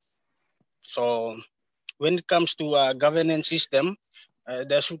 So when it comes to a governance system,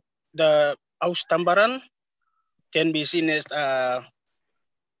 the Aus Tambaran can be seen as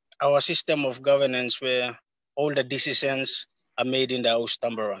our system of governance where all the decisions are made in the Aus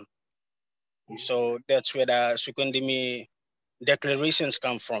Tambaran. So that's where the Sukundimi declarations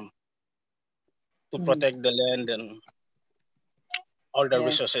come from, to protect the land and all the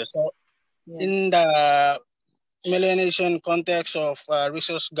resources. So in the Melanesian context of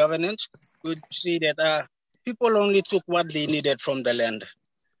resource governance, we see that people only took what they needed from the land,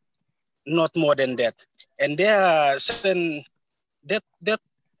 not more than that. And there are certain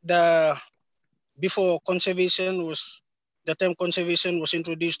before the term conservation was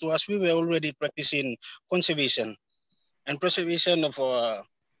introduced to us, we were already practicing conservation and preservation of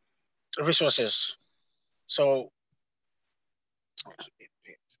resources. So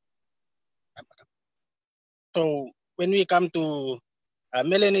when we come to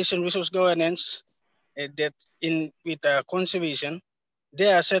Melanesian resource governance, with conservation,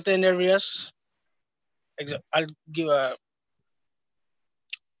 there are certain areas. I'll give a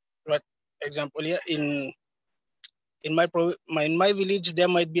example here. In my village, there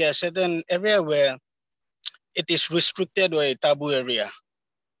might be a certain area where it is restricted or a taboo area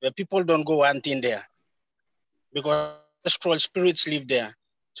where people don't go hunting there because ancestral spirits live there.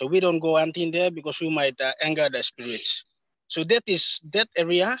 So we don't go hunting there because we might anger the spirits. So that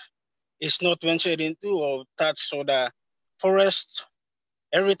area is not ventured into or touched. So the forest,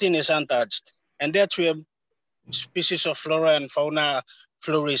 everything is untouched. And that's where species of flora and fauna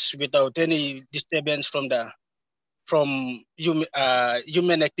flourish without any disturbance from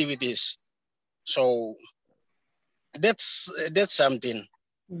human activities. So that's something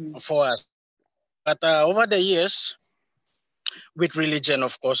for us. But over the years, with religion,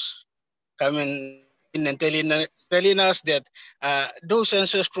 of course, coming in and telling us that those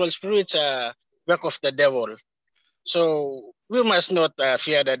ancestral spirits are work of the devil. So we must not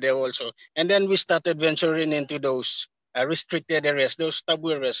fear the devil. So, and then we started venturing into those restricted areas, those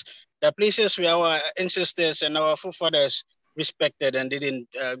taboo areas, the places where our ancestors and our forefathers respected and didn't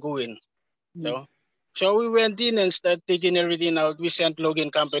go in. So we went in and started taking everything out. We sent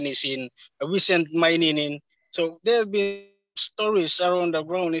logging companies in, we sent mining in. So there have been stories around the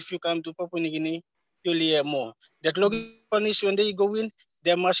ground. If you come to Papua New Guinea, you'll hear more. That logging companies, when they go in,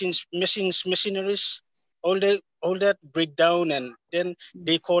 their machineries, all that break down, and then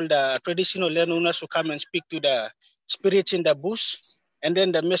they call the traditional landowners to come and speak to the spirits in the bush, and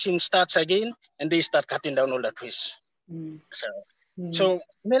then the machine starts again, and they start cutting down all the trees. So So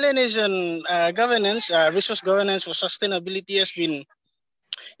Melanesian governance, resource governance for sustainability has been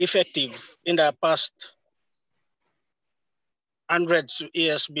effective in the past hundreds of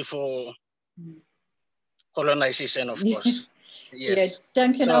years before colonization, of course. Yes. Yeah,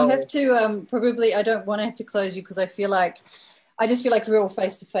 Duncan, So, I'll have to probably, I don't want to have to close you because I just feel like real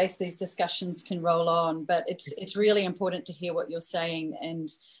face-to-face these discussions can roll on, but it's really important to hear what you're saying. And,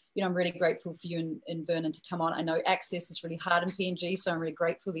 you know, I'm really grateful for you and Vernon to come on. I know access is really hard in PNG, so I'm really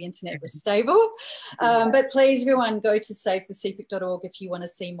grateful the internet was stable. But please, everyone, go to savethecpec.org if you want to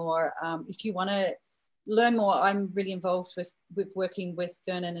see more. If you want to learn more, I'm really involved with working with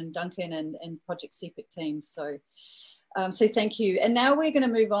Vernon and Duncan and Project CPEC team. So thank you. And now we're going to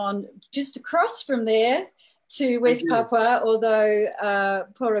move on just across from there to West Papua, although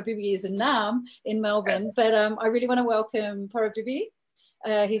Pora Bibi is in Nam in Melbourne. But I really want to welcome Pora Bibi.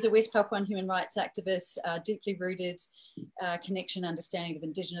 He's a West Papuan human rights activist, deeply rooted connection, understanding of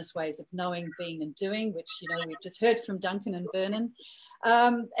Indigenous ways of knowing, being and doing, which, you know, we've just heard from Duncan and Vernon.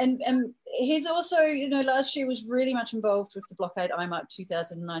 And he's also, you know, last year was really much involved with the blockade IMARC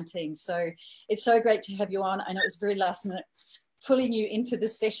 2019. So it's so great to have you on. I know it was very last minute pulling you into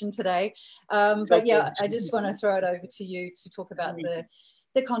this session today. But yeah, I just want to throw it over to you to talk about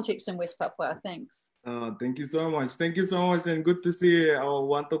the context in West Papua. Thanks. Thank you so much. Thank you so much, and good to see our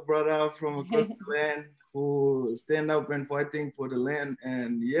Wantok brother from across the land who stand up and fighting for the land.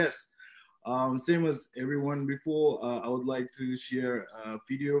 And yes, same as everyone before, I would like to share a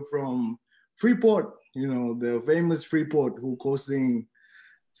video from Freeport, you know, the famous Freeport, who causing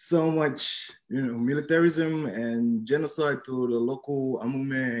so much, you know, militarism and genocide to the local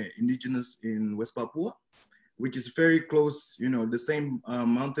Amume indigenous in West Papua, which is very close, you know, the same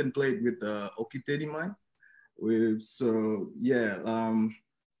mountain plate with the Okitedi mine. So yeah,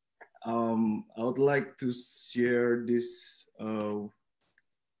 I would like to share this,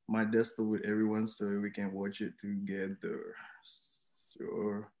 my desktop with everyone so we can watch it together.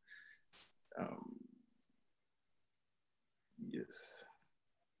 So, yes.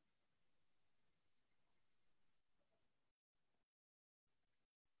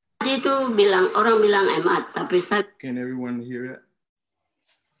 Itu orang bilang emat, tapi saya. Can everyone hear it?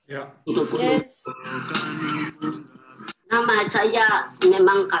 Yeah. Yes. Nama saya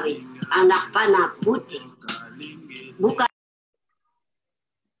memang Kawi, anak panah putih. Bukan.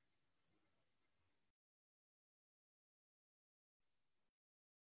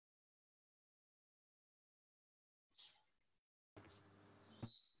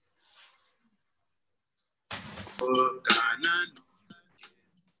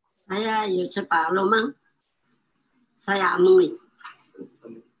 Saya Yusuf Alomang, saya Amui.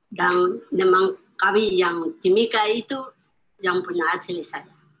 Dan memang kami yang Timika itu yang punya asli saya.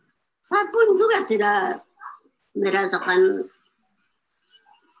 Saya pun juga tidak merasakan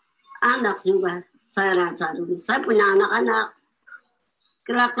anak juga. Saya rasa dulu. Saya punya anak-anak.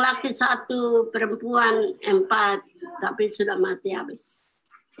 Laki-laki 1, perempuan 4, tapi sudah mati habis.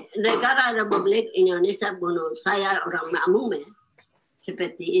 Negara Republik Indonesia bunuh saya orang Amume.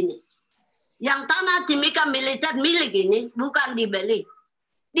 Seperti ini. Yang tanah Timika militer milik ini bukan dibeli.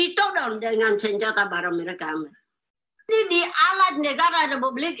 Ditodong dengan senjata barang mereka. Ini di alat negara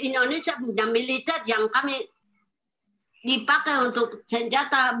Republik Indonesia punya militer yang kami dipakai untuk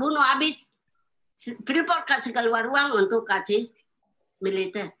senjata bunuh habis. Freeport kasih keluar uang untuk kasih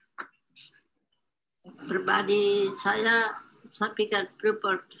militer. Pribadi saya pikir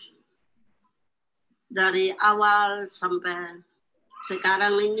Freeport dari awal sampai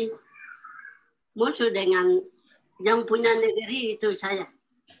sekarang ini musuh dengan yang punya negeri itu saya.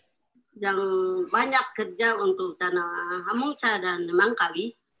 Yang banyak kerja untuk tanah Hamungsa dan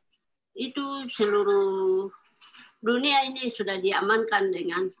Mangkawi itu seluruh dunia ini sudah diamankan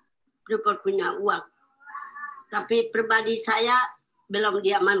dengan Freeport punya uang. Tapi pribadi saya belum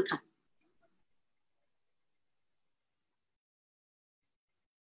diamankan.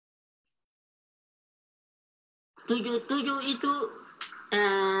 Tujuh itu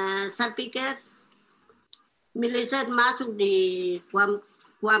saya pikir militer masuk di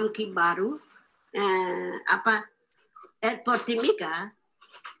Kuamki baru airport Timika.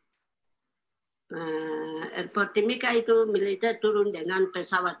 Airport Timika itu militer turun dengan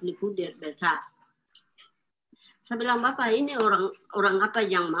pesawat Likudir besar. Saya bilang, Bapak ini orang apa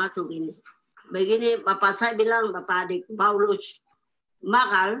yang masuk ini? Begini Bapak saya bilang, Bapak adik Paulus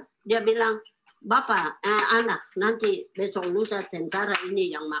Magal, dia bilang, Bapak, anak, nanti besok lusa tentara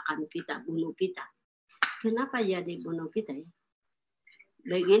ini yang makan kita, bunuh kita. Kenapa jadi bunuh kita ya?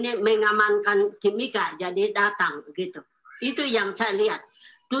 Begini mengamankan Timika, jadi datang gitu. Itu yang saya lihat.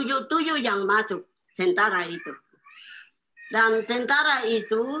 7 yang masuk tentara itu. Dan tentara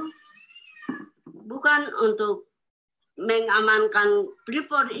itu bukan untuk mengamankan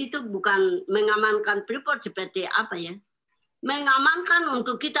Freeport, itu bukan mengamankan Freeport seperti apa ya? Mengamankan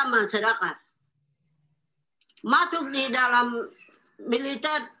untuk kita masyarakat. Masuk di dalam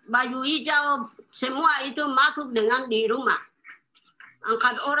militer, baju hijau, semua itu masuk dengan di rumah.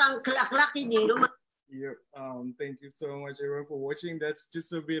 Angkat orang laki-laki di rumah. Yeah, thank you so much everyone for watching. That's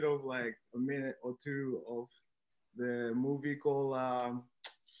just a bit of like a minute or two of the movie called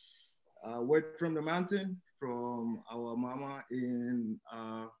Word from the Mountain from our mama in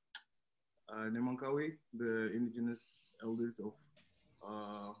Nemankawi, the indigenous elders of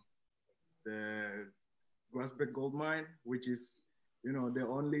the Grasberg Gold Mine, which is, you know, the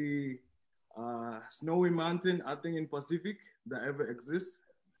only snowy mountain, I think, in Pacific that ever exists.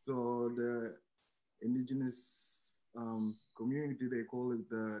 So the indigenous community, they call it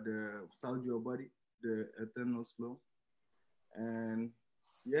the Salju Abadi, the eternal snow. And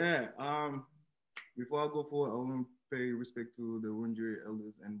yeah, before I go forward, I want to pay respect to the Wurundjeri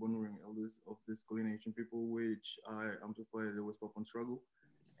elders and Boonwurrung elders of this Kulin Nation people, which I amplify the West Papuan struggle.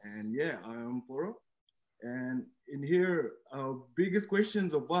 And yeah, I am Poro. And in here, our biggest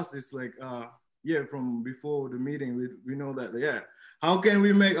questions of us is like, yeah, from before the meeting, we know that, yeah, how can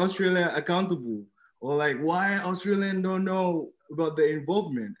we make Australia accountable? Or like, why Australians don't know about the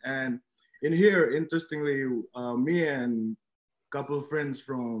involvement? And in here, interestingly, me and a couple of friends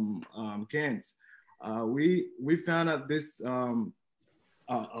from Cairns, we found out this,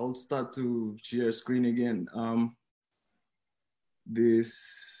 I'll start to share screen again.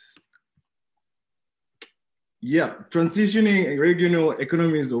 Transitioning Regional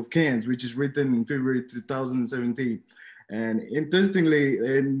Economies of Cairns, which is written in February 2017. And interestingly,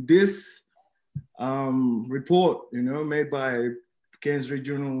 in this report, you know, made by Cairns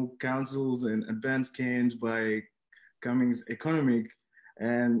Regional Councils and Advanced Cairns by Cummings Economic,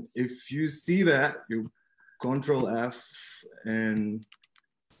 and if you see that, you Control F and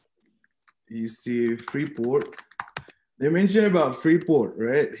you see Freeport. They mention about Freeport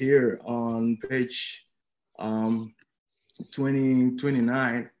right here on page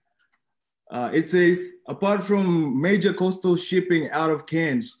 29. It says, apart from major coastal shipping out of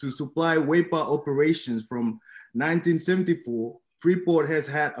Cairns to supply WAPA operations from 1974, Freeport has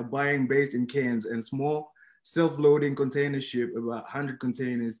had a buying base in Cairns and small self-loading container ship, about 100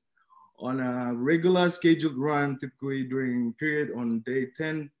 containers on a regular scheduled run, typically during period on day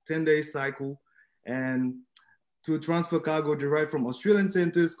 10-day cycle, and to transfer cargo derived from Australian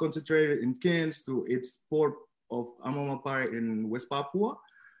centers concentrated in Cairns to its port of Amamapare in West Papua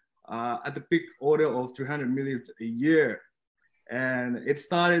at the peak order of 300 million a year. And it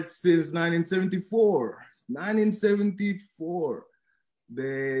started since 1974. 1974,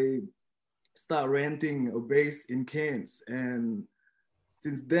 they start renting a base in Cairns. And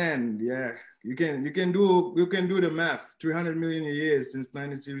since then, yeah, you can do the math. 300 million a year since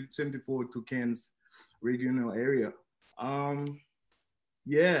 1974 to Cairns regional area.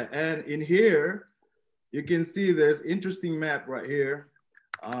 Yeah, and in here, you can see there's interesting map right here,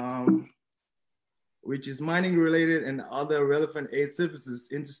 which is mining related and other relevant aid services,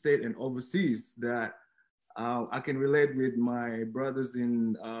 interstate and overseas, that I can relate with my brothers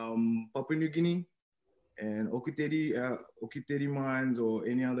in Papua New Guinea and Okiteri mines or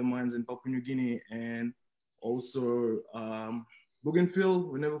any other mines in Papua New Guinea, and also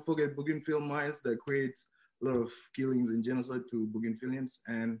Bougainville. We never forget Bougainville mines that create a lot of killings and genocide to Bougainvilleans.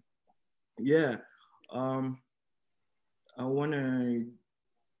 And yeah, I want to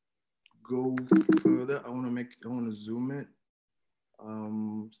go further. I want to zoom it.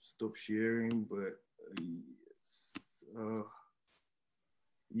 Stop sharing, but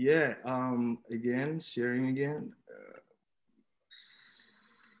yeah, again, sharing again.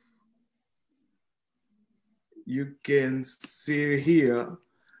 You can see here,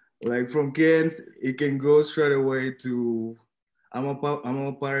 like from Cairns, it can go straight away to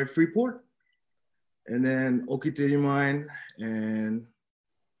Amapare Freeport, and then Okiteri Mine, and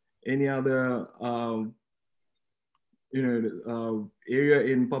any other area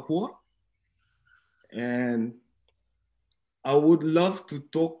in Papua. And I would love to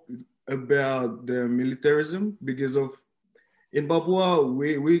talk about the militarism, because of in Papua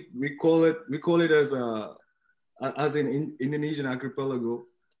we call it as an Indonesian archipelago.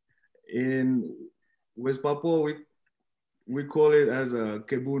 In West Papua we call it as a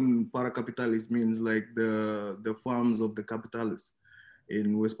kebun para kapitalis, means like the farms of the capitalists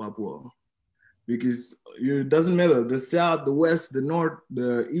in West Papua, because it doesn't matter the south, the west, the north,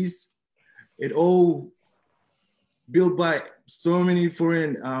 the east, it all built by so many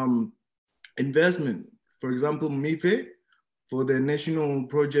foreign investment. For example, MIFE, for the national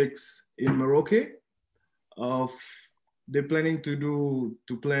projects in Merauke. They're planning to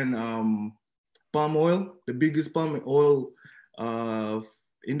plant palm oil, the biggest palm oil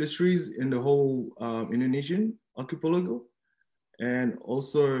industries in the whole Indonesian archipelago. And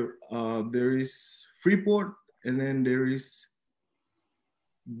also there is Freeport, and then there is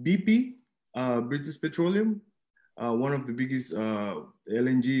BP, British Petroleum, one of the biggest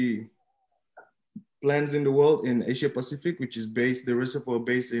LNG plants in the world in Asia Pacific, which is based, the reservoir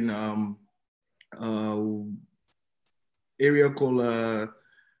based in area called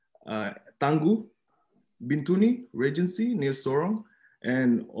Tangguh, Bintuni, Regency near Sorong.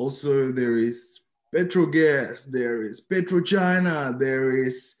 And also there is Petrogas, there is PetroChina, there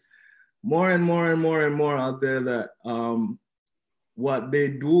is more and more and more and more out there that what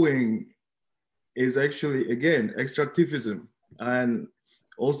they're doing is actually, again, extractivism. And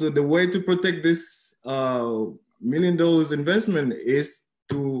also the way to protect this $1 million investment is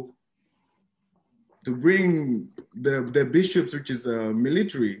to bring the bishops, which is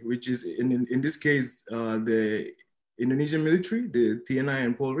military, which is in this case, the Indonesian military, the TNI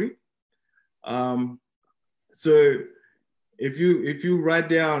and Polri. So if you write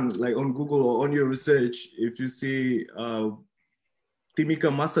down, like on Google or on your research, if you see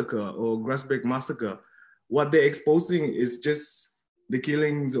Timika massacre or Grasberg massacre, what they're exposing is just the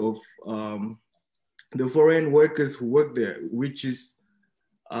killings of the foreign workers who work there, which is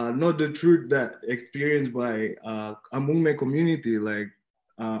not the truth that experienced by Amungme community, like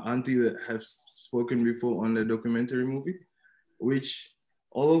Auntie that have spoken before on the documentary movie, which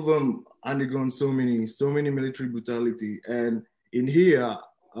all of them undergone so many military brutality. And in here,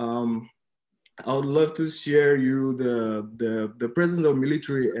 I would love to share you the presence of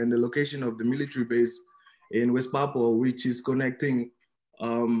military and the location of the military base in West Papua, which is connecting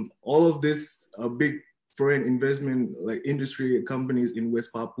all of this big foreign investment like industry companies in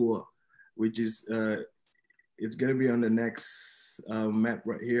West Papua, which is it's gonna be on the next map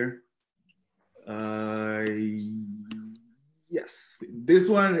right here. Yes, this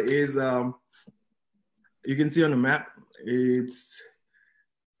one is you can see on the map. It's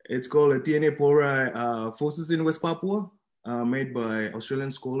called a TNA Polri Forces in West Papua, made by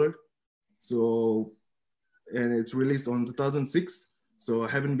Australian scholar. So, and it's released on 2006. So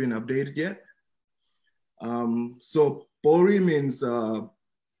haven't been updated yet. So Polri means the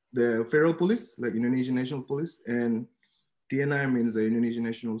federal police, like Indonesian National Police, and TNI means the Indonesian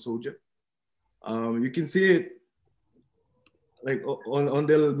National Soldier. You can see it like on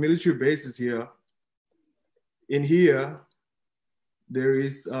the military bases here. In here, there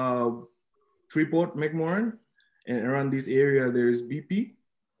is Freeport McMoran, and around this area there is BP.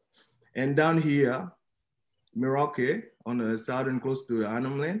 And down here, Merauke, on the southern close to the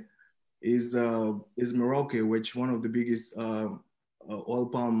Anam land, is Merauke, which one of the biggest oil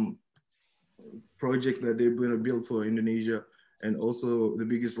palm projects that they're gonna build for Indonesia, and also the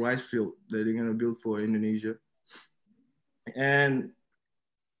biggest rice field that they're gonna build for Indonesia. And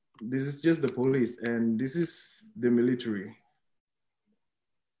this is just the police, and this is the military.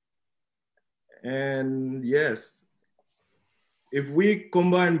 And yes, if we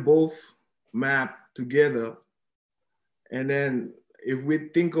combine both maps together, and then if we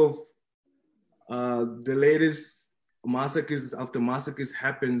think of the latest massacres after massacres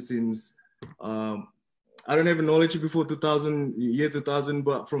happened since, I don't have knowledge before 2000, year 2000,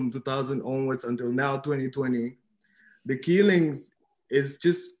 but from 2000 onwards until now, 2020, the killings is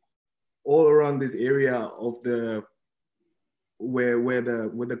just all around this area of the, where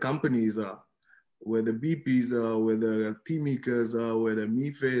the companies are, where the BPs are, where the Timikas are, where the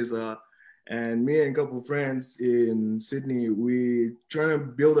Mifes are. And me and a couple of friends in Sydney, we trying to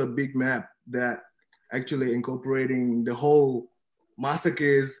build a big map that actually incorporating the whole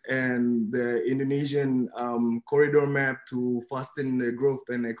massacres and the Indonesian corridor map to fasten the growth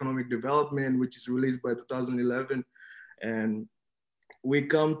and economic development, which is released by 2011. And we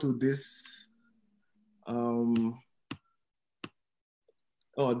come to this,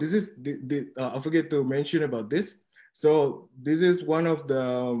 this is, I forget to mention about this. So this is one of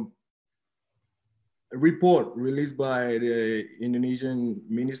the report released by the Indonesian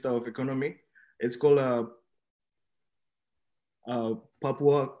Minister of Economy. It's called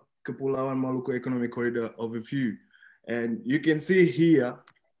Papua Kepulauan Maluku Economic Corridor Overview. And you can see here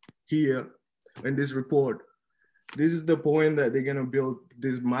in this report, this is the point that they're gonna build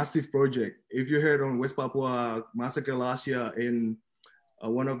this massive project. If you heard on West Papua massacre last year in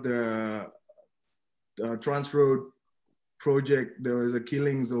one of the Transroad project, there was a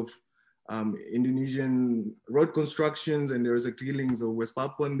killings of Indonesian road constructions, and there was a killings of West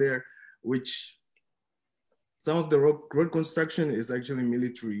Papuan there, which some of the road construction is actually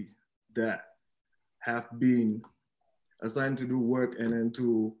military that have been assigned to do work and then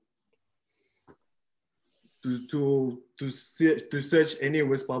to search any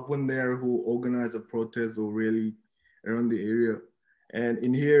West Papuan there who organize a protest or rally around the area. And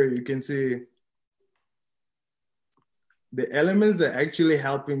in here you can see the elements that are actually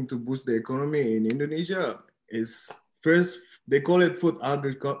helping to boost the economy in Indonesia is first, they call it food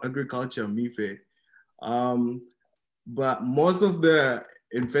agriculture, MIFE. But most of the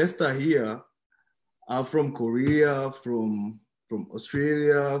investors here are from Korea, from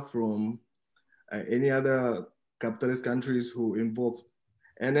Australia, from any other capitalist countries who involved.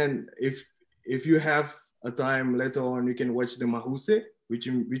 And then if you have a time later on, you can watch the Mahuse, which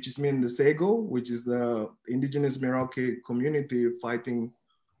is mean the Sego, which is the indigenous Merauke community fighting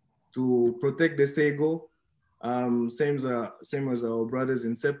to protect the Sego. Same as our brothers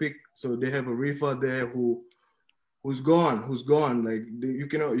in Sepik. So they have a river there who's gone. Like you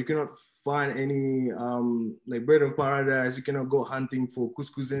cannot find any like bird of paradise. You cannot go hunting for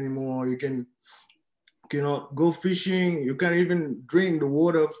couscous anymore. You cannot go fishing. You can't even drink the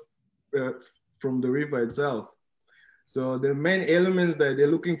water from the river itself. So the main elements that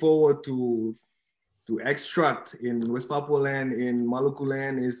they're looking forward to extract in West Papua land, in Maluku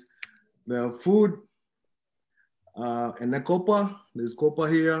land, is the food and the copper. There's copper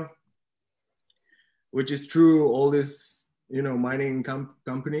here, which is through all these, mining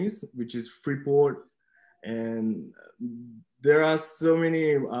companies, which is Freeport. And there are so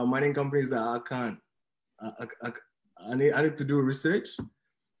many mining companies that I can't, I need to do research.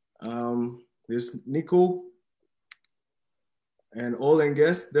 There's nickel and oil and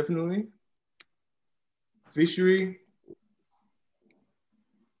gas, definitely. Fishery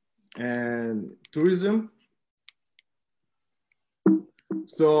and tourism.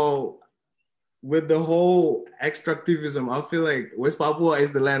 So with the whole extractivism, I feel like West Papua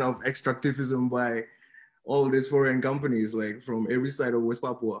is the land of extractivism by all these foreign companies, like from every side of West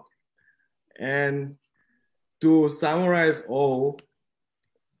Papua. And to summarize all,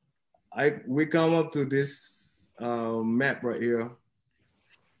 we come up to this map right here.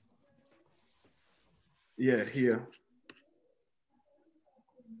 Yeah, here.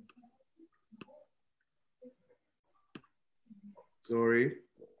 Sorry.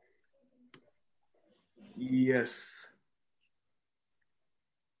 Yes.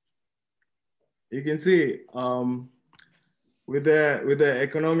 You can see with the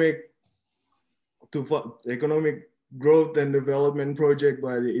economic growth and development project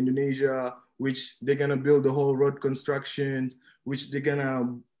by the Indonesia, which they're gonna build the whole road construction, which they're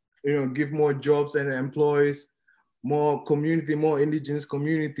gonna give more jobs and employees, more community, more indigenous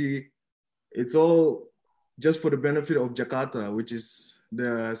community. It's all just for the benefit of Jakarta, which is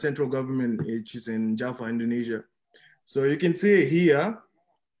the central government, which is in Java, Indonesia. So you can see here,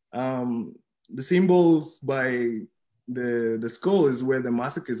 the symbols by the skull is where the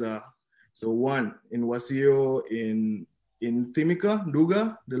massacres are. So one in Wasio, in Timika,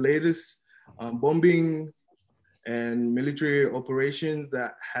 Duga, the latest bombing and military operations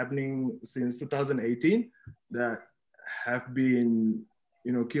that happening since 2018 that have been,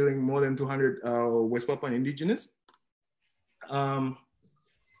 killing more than 200 West Papuan indigenous.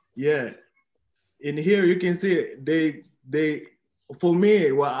 Yeah, in here you can see they for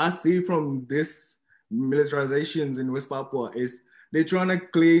me, what I see from this militarizations in West Papua is they're trying to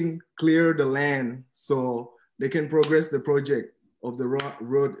clear the land so they can progress the project of the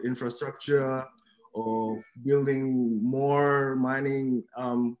road infrastructure, or building more mining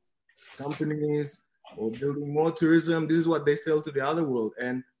companies, or building more tourism. This is what they sell to the other world.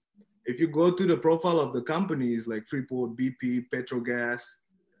 And if you go to the profile of the companies like Freeport, BP, Petrogas,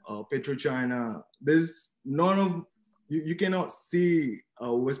 PetroChina, there's none of, you cannot see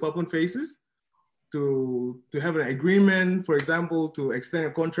West Papuan faces to have an agreement, for example, to extend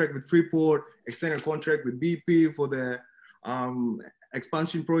a contract with Freeport, extend a contract with BP for the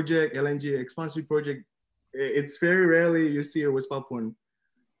expansion project, LNG expansion project. It's very rarely you see a West Papuan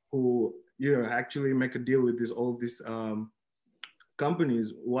who actually make a deal with all these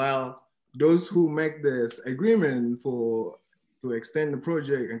companies, while those who make this agreement to extend the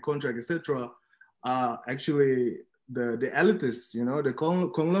project and contract, etc., are actually the elitists, the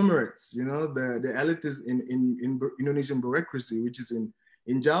conglomerates, the elitists in Indonesian bureaucracy, which is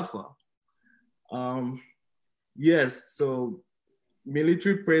in Java. Yes, so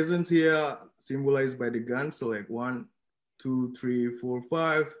military presence here symbolized by the guns. So like 1, 2, 3, 4,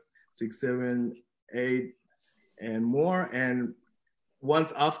 5, 6, 7, 8, and more. And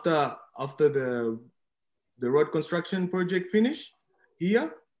once after the road construction project finished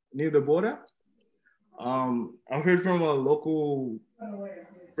here near the border, I heard from a local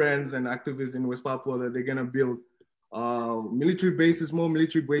friends and activists in West Papua that they're gonna build military bases, more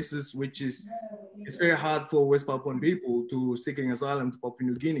military bases, which is, it's very hard for West Papuan people to seeking asylum to Papua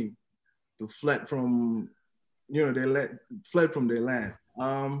New Guinea, to fled from, you know, fled from their land.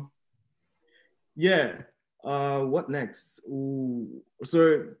 What next? Ooh,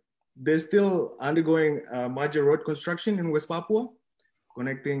 so they're still undergoing major road construction in West Papua,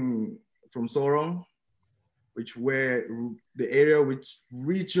 connecting from Sorong, which where the area which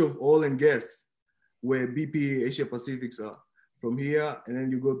reach of oil and gas, where BP Asia Pacifics are. From here, and then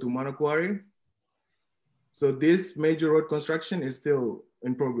you go to Manokwari. So this major road construction is still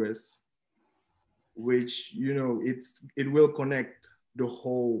in progress, which, you know, it will connect the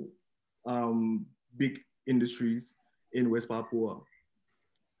whole big industries in West Papua.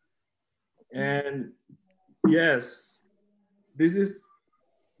 And yes, this is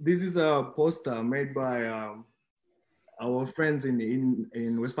a poster made by our friends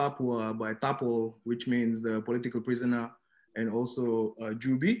in West Papua by Tapol, which means the political prisoner, and also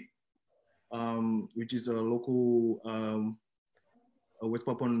Jubi, which is a local West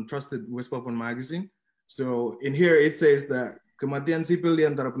Papuan, trusted West Papuan magazine. So in here it says that kematian sipil di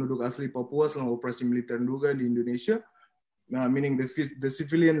antara penduduk asli Papua selama operasi militer Nduga di Indonesia, meaning the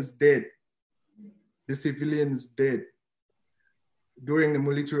civilians dead. The civilians dead during the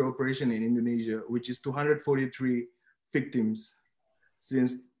military operation in Indonesia, which is 243 victims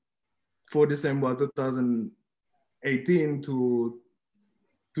since 4 December 2018 to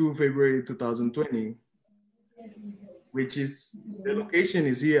 2 February 2020, which is, the location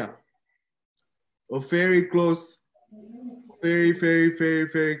is here. Very close, very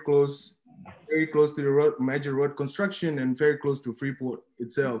close to the road, major road construction, and very close to Freeport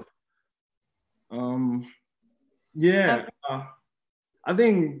itself. I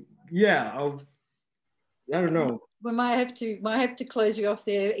think, I don't know. We might have to close you off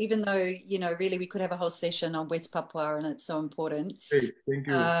there, even though, you know, really we could have a whole session on West Papua and it's so important. Hey, thank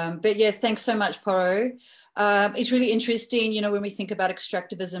you. But yeah, thanks so much, Poro. It's really interesting, you know, when we think about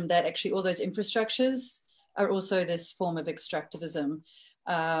extractivism, that actually all those infrastructures are also this form of extractivism.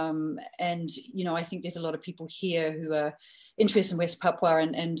 And, you know, I think there's a lot of people here who are interested in West Papua,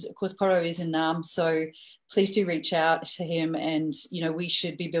 and of course Poro is in Nam, so please do reach out to him, and, you know, we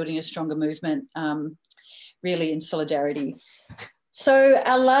should be building a stronger movement, really in solidarity. So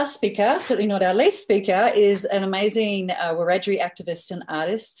our last speaker, certainly not our least speaker, is an amazing Wiradjuri activist and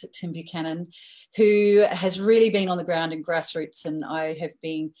artist, Tim Buchanan, who has really been on the ground in grassroots, and I have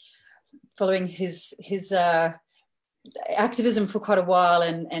been following his activism for quite a while,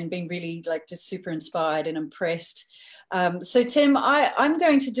 and been really like just super inspired and impressed. So Tim, I'm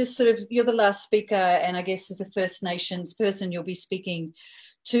going to just sort of, you're the last speaker, and I guess as a First Nations person, you'll be speaking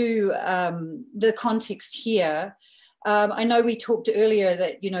to the context here. I know we talked earlier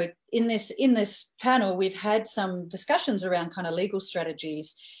that, you know, in this panel, we've had some discussions around kind of legal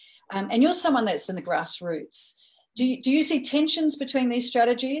strategies, and you're someone that's in the grassroots. Do you see tensions between these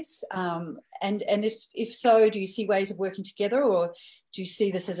strategies? And if so, do you see ways of working together, or do you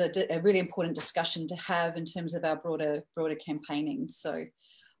see this as a really important discussion to have in terms of our broader campaigning? So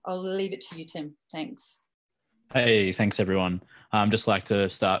I'll leave it to you, Tim. Thanks. Hey, thanks everyone. Just like to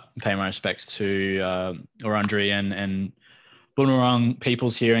start paying my respects to Wurundjeri and Bunurong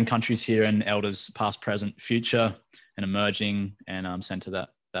peoples here and countries here, and elders past, present, future, and emerging, and centre that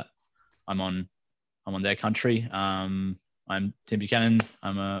I'm on their country. I'm Tim Buchanan.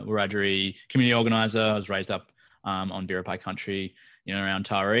 I'm a Wiradjuri community organiser. I was raised up on Biripi country, you know, around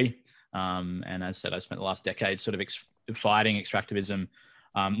Taree. And as I said, I spent the last decade sort of fighting extractivism,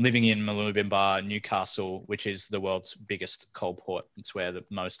 living in Malubimba, Newcastle, which is the world's biggest coal port. It's where the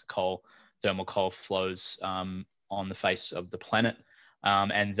most thermal coal flows on the face of the planet.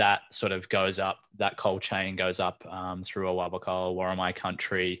 And that sort of goes up, that coal chain goes up through Awabakal, Worimi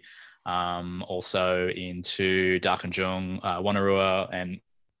country, also into Darkinjung, Wonnarua, and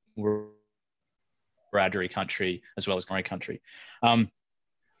Wiradjuri country, as well as Ngori country.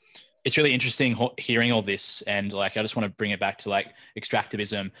 It's really interesting hearing all this, and like I just want to bring it back to like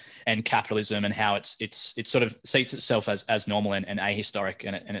extractivism and capitalism, and how it sort of sees itself as normal and ahistoric,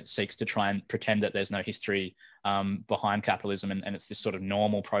 and it seeks to try and pretend that there's no history behind capitalism, and it's this sort of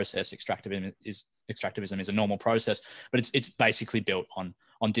normal process. Extractivism is a normal process, but it's basically built on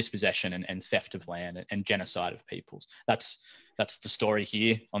dispossession and theft of land and genocide of peoples. That's the story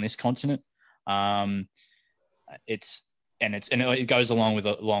here on this continent. It goes along with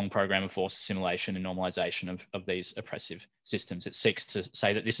a long program of forced assimilation and normalization of these oppressive systems. It seeks to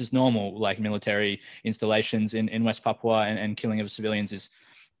say that this is normal, like military installations in West Papua and killing of civilians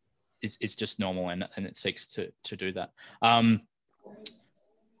is just normal, and it seeks to do that.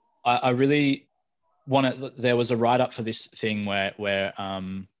 I really want to. There was a write-up for this thing where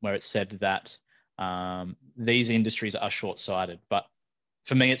it said that these industries are short-sighted, but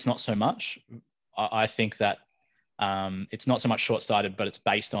for me, it's not so much. I think that it's not so much short-sighted, but it's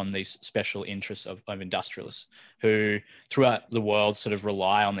based on these special interests of industrialists who throughout the world sort of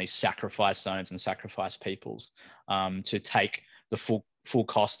rely on these sacrifice zones and sacrifice peoples to take the full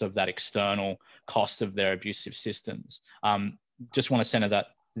cost of that external cost of their abusive systems. Just want to center that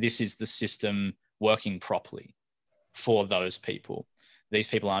this is the system working properly for those people. These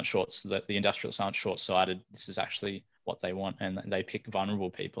people aren't the industrialists aren't short-sighted. This is actually what they want, and they pick vulnerable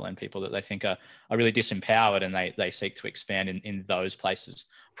people and people that they think are really disempowered, and they seek to expand in those places,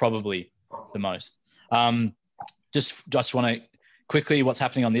 probably the most. Just want to quickly, what's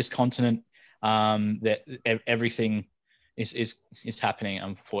happening on this continent, that everything is happening,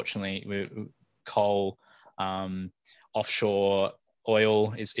 unfortunately. Coal, offshore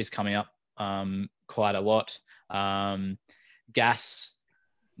oil is coming up quite a lot. Gas,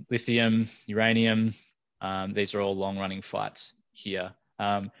 lithium, uranium, these are all long-running fights here.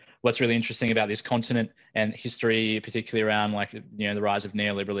 What's really interesting about this continent and history, particularly around the rise of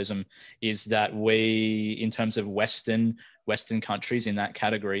neoliberalism, is that we, in terms of Western countries in that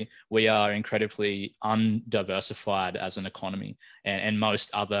category, we are incredibly undiversified as an economy, and most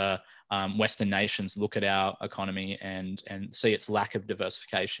other Western nations look at our economy and see its lack of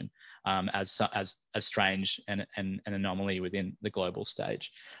diversification as strange and an anomaly within the global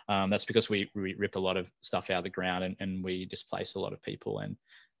stage. That's because we rip a lot of stuff out of the ground and we displace a lot of people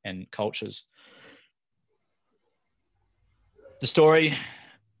and cultures. The story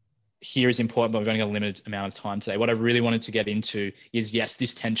here is important, but we've only got a limited amount of time today. What I really wanted to get into is, yes,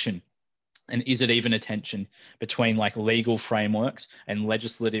 this tension. And is it even a tension between legal frameworks and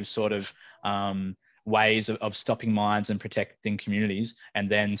legislative sort of ways of stopping mines and protecting communities, and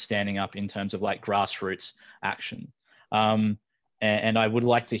then standing up in terms of grassroots action? And I would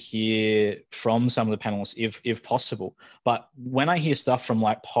like to hear from some of the panelists if possible. But when I hear stuff from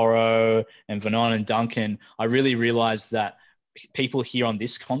Porro and Vernon and Duncan, I really realize that people here on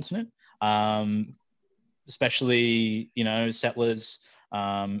this continent, especially, settlers,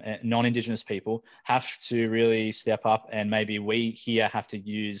 non-Indigenous people, have to really step up, and maybe we here have to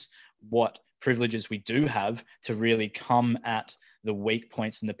use what privileges we do have to really come at the weak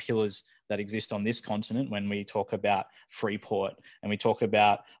points and the pillars that exist on this continent. When we talk about Freeport, and we talk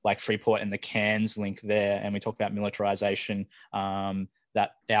about Freeport and the Cairns link there, and we talk about militarization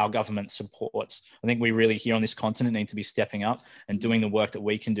that our government supports, I think we really here on this continent need to be stepping up and doing the work that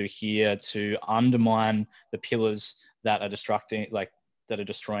we can do here to undermine the pillars that are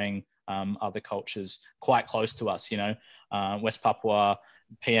destroying other cultures quite close to us. West Papua,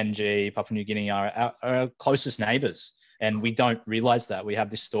 PNG, Papua New Guinea are our closest neighbors, and we don't realize that. We have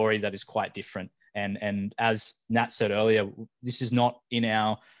this story that is quite different. And as Nat said earlier, this is not in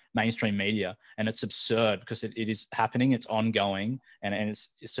our mainstream media, and it's absurd because it is happening, it's ongoing, and it's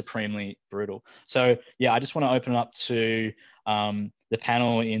supremely brutal. So yeah, I just want to open it up to the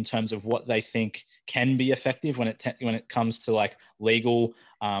panel in terms of what they think can be effective when it comes to legal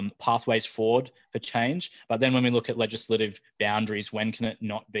pathways forward for change. But then when we look at legislative boundaries, when can it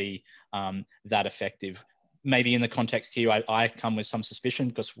not be that effective? Maybe in the context here, I come with some suspicion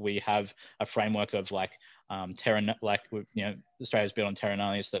because we have a framework of Australia's built on terra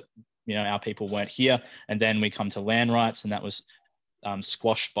nullius, that our people weren't here, and then we come to land rights, and that was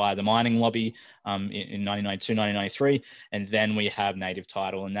squashed by the mining lobby in 1992, 1993, and then we have native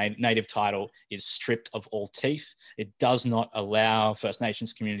title, and native title is stripped of all teeth. It does not allow First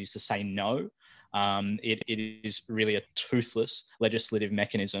Nations communities to say no. It is really a toothless legislative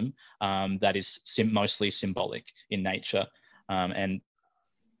mechanism that is mostly symbolic in nature, and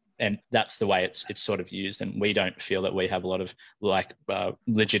that's the way it's sort of used. And we don't feel that we have a lot of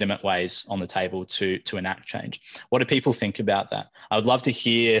legitimate ways on the table to enact change. What do people think about that? I would love to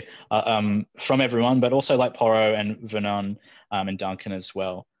hear from everyone, but also Porro and Vernon and Duncan as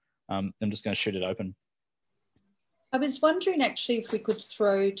well. I'm just going to shoot it open. I was wondering actually if we could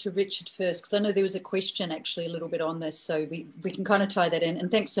throw to Richard first, because I know there was a question actually a little bit on this, so we can kind of tie that in.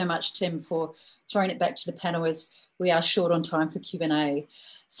 And thanks so much, Tim, for throwing it back to the panel, as we are short on time for Q&A.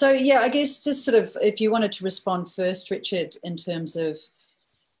 So yeah, I guess just sort of, if you wanted to respond first, Richard, in terms of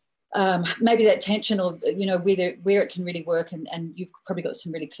maybe that tension, or where it can really work, and you've probably got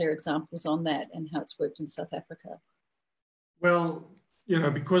some really clear examples on that and how it's worked in South Africa. Well,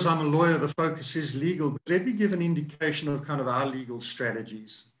 because I'm a lawyer, the focus is legal, but let me give an indication of kind of our legal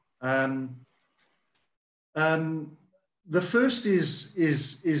strategies. The first is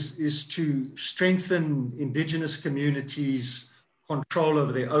to strengthen Indigenous communities' control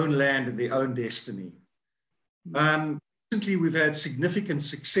over their own land and their own destiny. Recently, we've had significant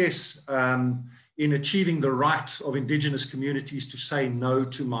success in achieving the right of Indigenous communities to say no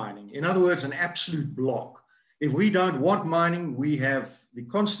to mining. In other words, an absolute block. If we don't want mining, we have the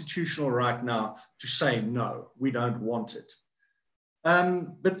constitutional right now to say no, we don't want it.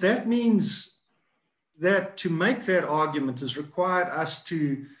 But that means that to make that argument has required us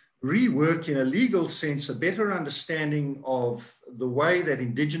to rework in a legal sense a better understanding of the way that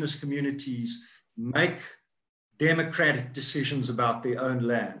Indigenous communities make democratic decisions about their own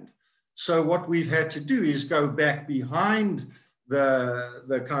land. So what we've had to do is go back behind the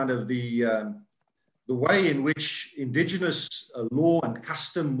way in which Indigenous law and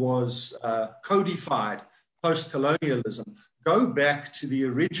custom was codified post-colonialism, go back to the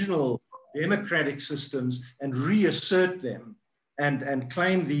original democratic systems and reassert them and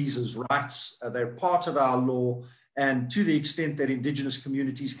claim these as rights. They're part of our law, and to the extent that Indigenous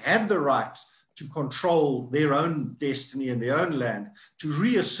communities had the right to control their own destiny and their own land, to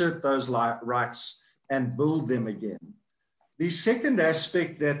reassert those rights and build them again. The second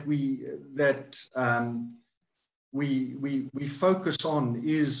aspect that we focus on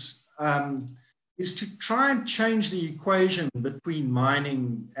is to try and change the equation between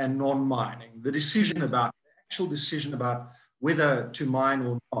mining and non-mining, the actual decision about whether to mine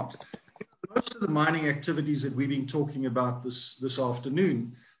or not. Most of the mining activities that we've been talking about this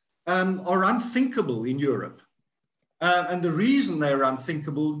afternoon are unthinkable in Europe. And the reason they're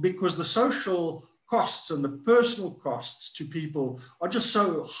unthinkable because the social costs and the personal costs to people are just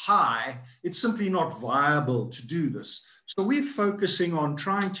so high, it's simply not viable to do this. So we're focusing on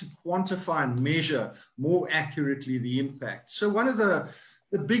trying to quantify and measure more accurately the impact. So one of the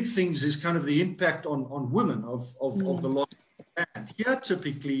big things is kind of the impact on women of the loss of land. Here,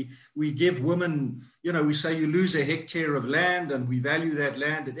 typically, we give women, we say you lose a hectare of land and we value that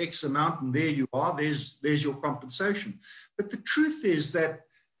land at X amount and there you are, there's your compensation. But the truth is that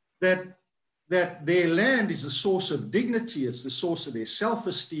their land is the source of dignity, it's the source of their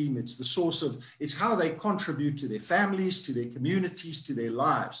self-esteem, it's how they contribute to their families, to their communities, to their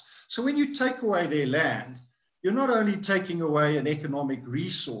lives. So when you take away their land, you're not only taking away an economic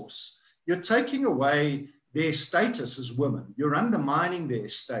resource, you're taking away their status as women. You're undermining their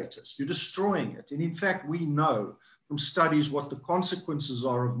status, you're destroying it. And in fact, we know from studies what the consequences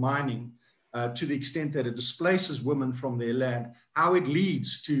are of mining to the extent that it displaces women from their land, how it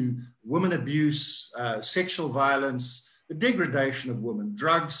leads to women abuse, sexual violence, the degradation of women,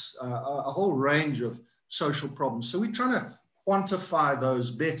 drugs, a whole range of social problems. So we're trying to quantify those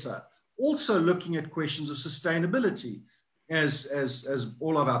better. Also looking at questions of sustainability. As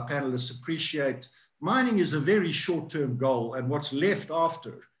all of our panelists appreciate, mining is a very short-term goal, and what's left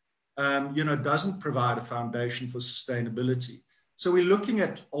after, doesn't provide a foundation for sustainability. So we're looking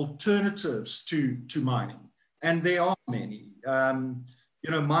at alternatives to mining, and there are many.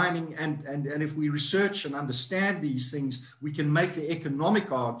 Mining, and if we research and understand these things, we can make the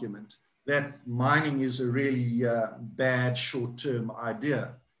economic argument that mining is a really bad short-term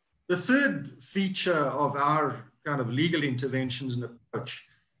idea. The third feature of our kind of legal interventions and approach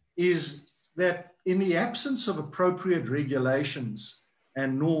is that in the absence of appropriate regulations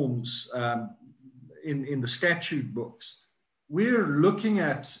and norms in the statute books, we're looking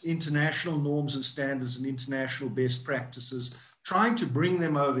at international norms and standards and international best practices, trying to bring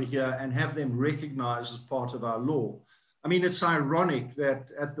them over here and have them recognized as part of our law. I mean, it's ironic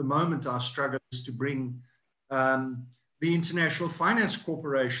that at the moment our struggle is to bring the International Finance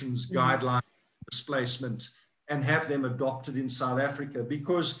Corporation's guidelines on displacement and have them adopted in South Africa,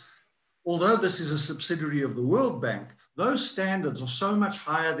 because although this is a subsidiary of the World Bank, those standards are so much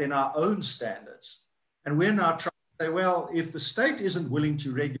higher than our own standards. And we're now trying to say, well, if the state isn't willing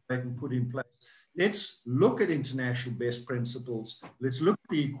to regulate and put in place, let's look at international best principles. Let's look at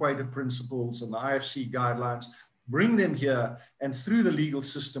the Equator Principles and the IFC guidelines, bring them here, and through the legal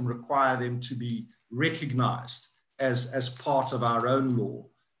system, require them to be recognized as part of our own law.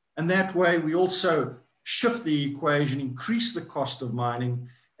 And that way, we also shift the equation, increase the cost of mining,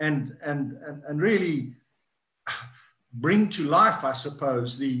 and really bring to life, I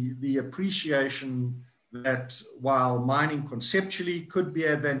suppose, the appreciation that while mining conceptually could be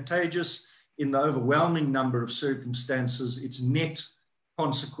advantageous, in the overwhelming number of circumstances, its net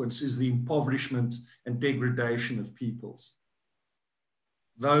consequence is the impoverishment and degradation of peoples.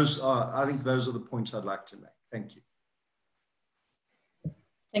 I think those are the points I'd like to make. Thank you.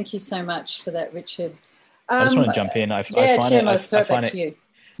 Thank you so much for that, Richard. I just want to jump in. I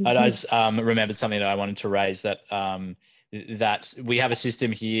just remembered something that I wanted to raise, that that we have a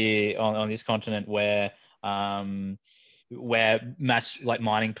system here on this continent where mass like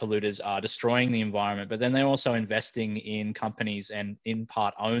mining polluters are destroying the environment, but then they're also investing in companies and in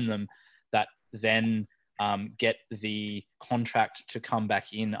part own them that then get the contract to come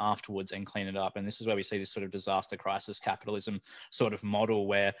back in afterwards and clean it up. And this is where we see this sort of disaster crisis capitalism sort of model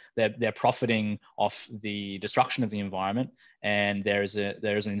where they're profiting off the destruction of the environment, and there is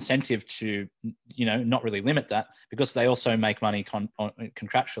an incentive to, you know, not really limit that because they also make money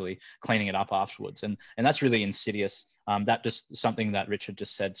contractually cleaning it up afterwards. And that's really insidious. That just something that Richard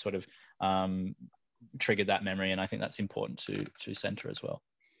just said sort of triggered that memory, and I think that's important to centre as well.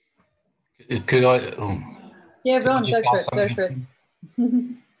 Could I? Yeah, Ron, go for it. Go for it.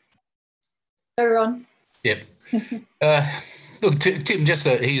 Go, Ron. Yep. Look, Tim,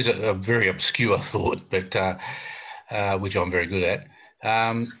 he's a very obscure thought, but which I'm very good at.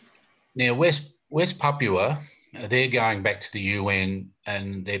 Now, West Papua, they're going back to the UN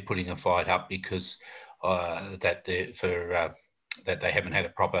and they're putting a fight up because that they haven't had a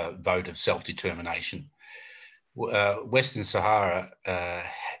proper vote of self-determination. Western Sahara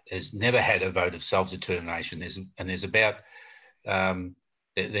has never had a vote of self-determination.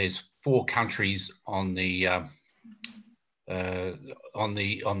 There's 4 countries on the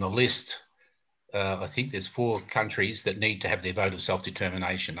list. I think there's 4 countries that need to have their vote of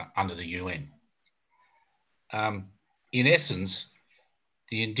self-determination under the UN. In essence,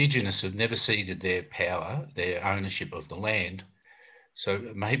 the Indigenous have never ceded their power, their ownership of the land. So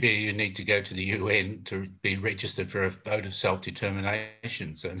maybe you need to go to the UN to be registered for a vote of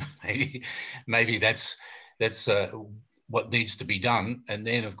self-determination. So maybe that's what needs to be done. And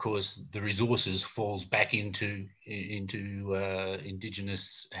then, of course, the resources falls back into Indigenous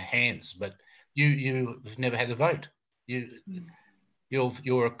hands. But you've never had a vote.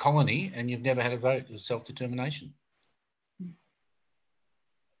 You're a colony and you've never had a vote of self-determination.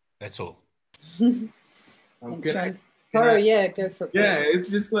 That's all. Okay. Poro, yeah, go for it. Yeah,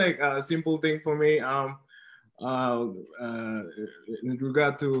 it's just like a simple thing for me. In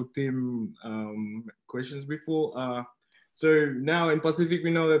regard to Tim questions before, so now in Pacific,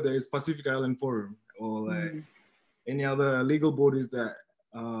 we know that there is Pacific Island Forum or like any other legal bodies that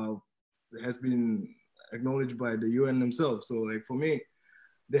has been acknowledged by the UN themselves. So like for me,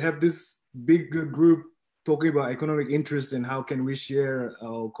 they have this big group talking about economic interests and how can we share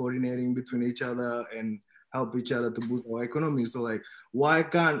coordinating between each other and help each other to boost our economy. So like, why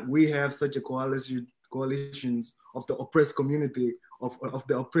can't we have such a coalitions of the oppressed community, of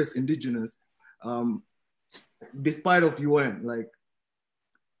the oppressed Indigenous, despite of UN? Like,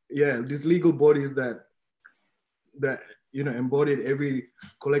 yeah, these legal bodies that you know embodied every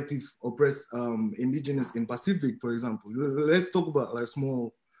collective oppressed Indigenous in Pacific, for example. Let's talk about like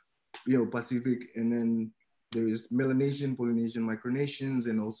small, you know, Pacific, and then there is Melanesian, Polynesian, Micronations,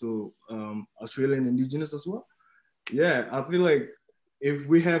 and also Australian Indigenous as well. Yeah, I feel like if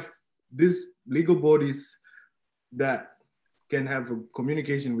we have these legal bodies that can have a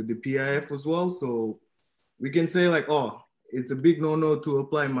communication with the PIF as well, so we can say like, oh, it's a big no-no to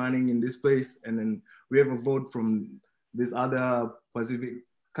apply mining in this place, and then we have a vote from these other Pacific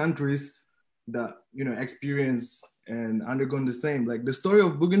countries that, you know, experience and undergone the same. Like the story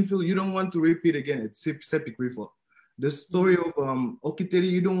of Bougainville, you don't want to repeat again at Sepik River. The story of Okiteri,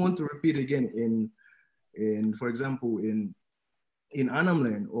 you don't want to repeat again in for example, in Annam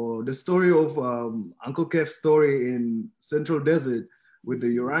Land, or the story of Uncle Kev's story in Central Desert with the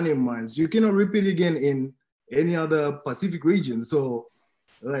uranium mines. You cannot repeat again in any other Pacific region. So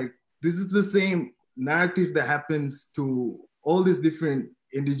like, this is the same narrative that happens to all these different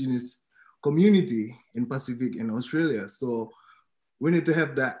Indigenous community in Pacific and Australia. So we need to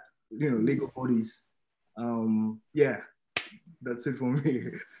have that, you know, legal bodies. Yeah, that's it for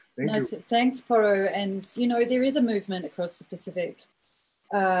me. Thank you. Thanks, Poro. And, you know, there is a movement across the Pacific,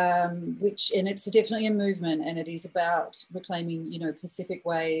 and it's definitely a movement, and it is about reclaiming, you know, Pacific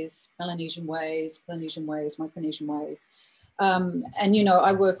ways, Melanesian ways, Polynesian ways, Micronesian ways. And, you know,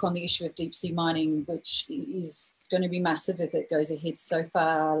 I work on the issue of deep sea mining, which is going to be massive if it goes ahead. So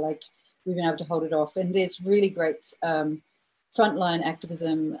far, like, we've been able to hold it off. And there's really great frontline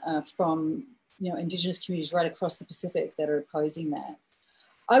activism from, you know, Indigenous communities right across the Pacific that are opposing that.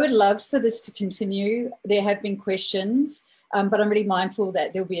 I would love for this to continue. There have been questions, but I'm really mindful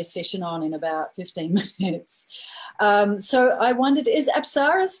that there'll be a session on in about 15 minutes. So I wondered, is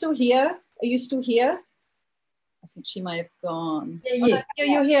Apsara still here? Are you still here? I think she may have gone. Yeah,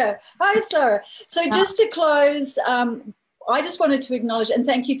 you're here. Hi, Apsara. So just to close, I just wanted to acknowledge, and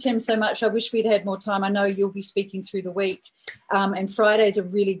thank you, Tim, so much. I wish we'd had more time. I know you'll be speaking through the week, and Friday's a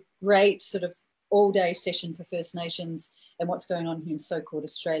really great sort of all-day session for First Nations and what's going on here in so-called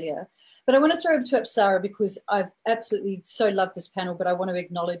Australia. But I want to throw over to Apsara because I've absolutely so loved this panel, but I want to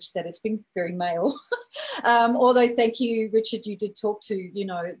acknowledge that it's been very male. Although, thank you, Richard, you did talk to, you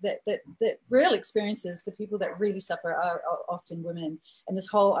know, that real experiences, the people that really suffer are often women. And this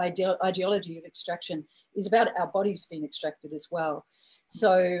whole ideology of extraction is about our bodies being extracted as well.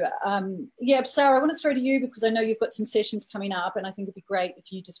 So, yeah, Apsara, I want to throw to you because I know you've got some sessions coming up, and I think it'd be great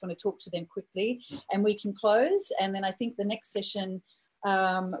if you just want to talk to them quickly and we can close. And then I think the next session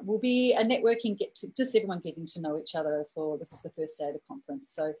will be a networking just everyone getting to know each other for this is the first day of the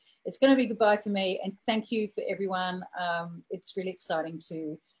conference. So it's going to be goodbye for me, and thank you for everyone. It's really exciting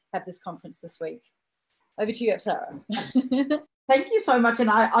to have this conference this week. Over to you, Apsara. Thank you so much. And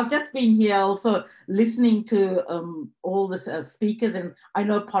I've just been here also listening to all the speakers, and I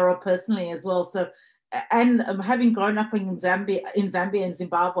know Paro personally as well. So, and having grown up in Zambia and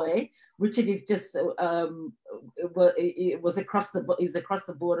Zimbabwe, Richard is just it was across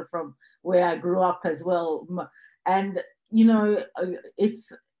the border from where I grew up as well. And you know,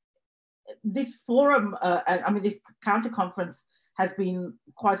 it's this forum. I mean, this counter conference has been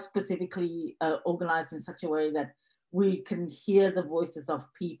quite specifically organized in such a way that we can hear the voices of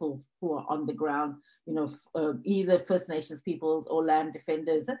people who are on the ground, you know, either First Nations peoples or land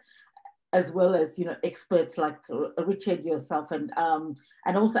defenders, as well as, you know, experts like Richard, yourself, and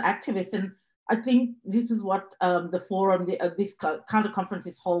also activists. And I think this is what the forum, this counter conference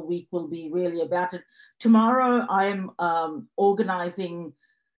this whole week will be really about. And tomorrow I am organizing,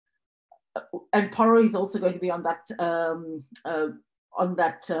 and Paro is also going to be on that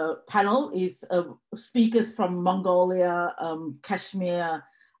panel, is speakers from Mongolia, Kashmir,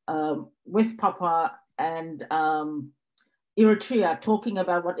 West Papua, and Eritrea, talking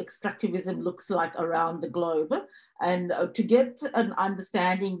about what extractivism looks like around the globe, and to get an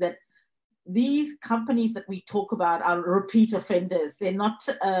understanding that these companies that we talk about are repeat offenders. They're not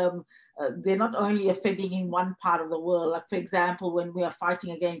only offending in one part of the world. Like, for example, when we are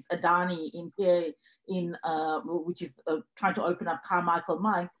fighting against Adani which is trying to open up Carmichael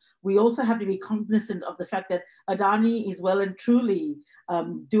Mine, we also have to be cognizant of the fact that Adani is well and truly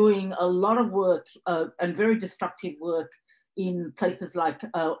doing a lot of work and very destructive work in places like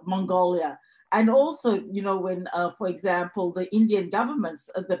Mongolia. And also, you know, when, for example, the Indian governments,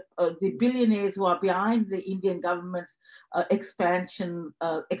 the billionaires who are behind the Indian government's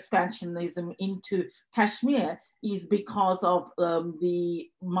expansionism into Kashmir is because of the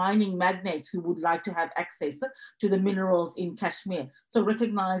mining magnates who would like to have access to the minerals in Kashmir. So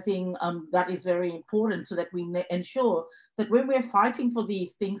recognizing that is very important, so that we ensure that when we're fighting for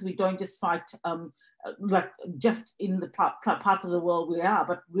these things, we don't just fight like just in the parts of the world we are,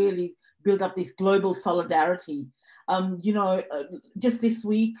 but really build up this global solidarity. You know, just this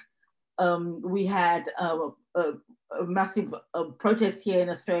week, we had a massive protest here in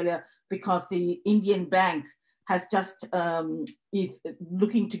Australia because the Indian bank has just is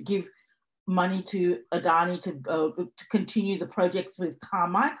looking to give money to Adani to continue the projects with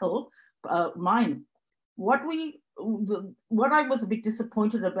Carmichael mine. What I was a bit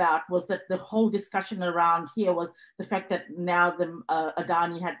disappointed about was that the whole discussion around here was the fact that now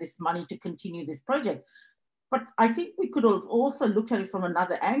Adani had this money to continue this project. But I think we could have also looked at it from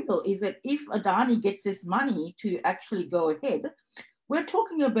another angle, is that if Adani gets this money to actually go ahead, we're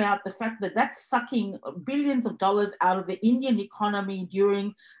talking about the fact that that's sucking billions of dollars out of the Indian economy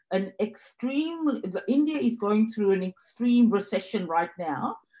during India is going through an extreme recession right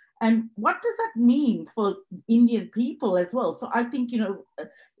now. And what does that mean for Indian people as well? So I think, you know,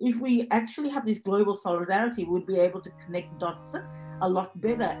 if we actually have this global solidarity, we'd be able to connect dots a lot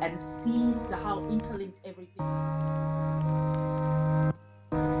better and see how interlinked everything is.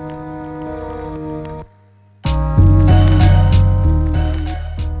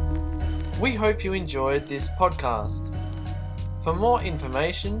 We hope you enjoyed this podcast. For more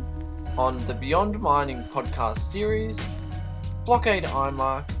information on the Beyond Mining podcast series, Blockade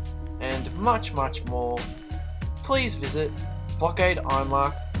IMARC, and much, much more, please visit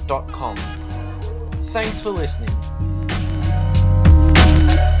blockadeimarc.com. Thanks for listening.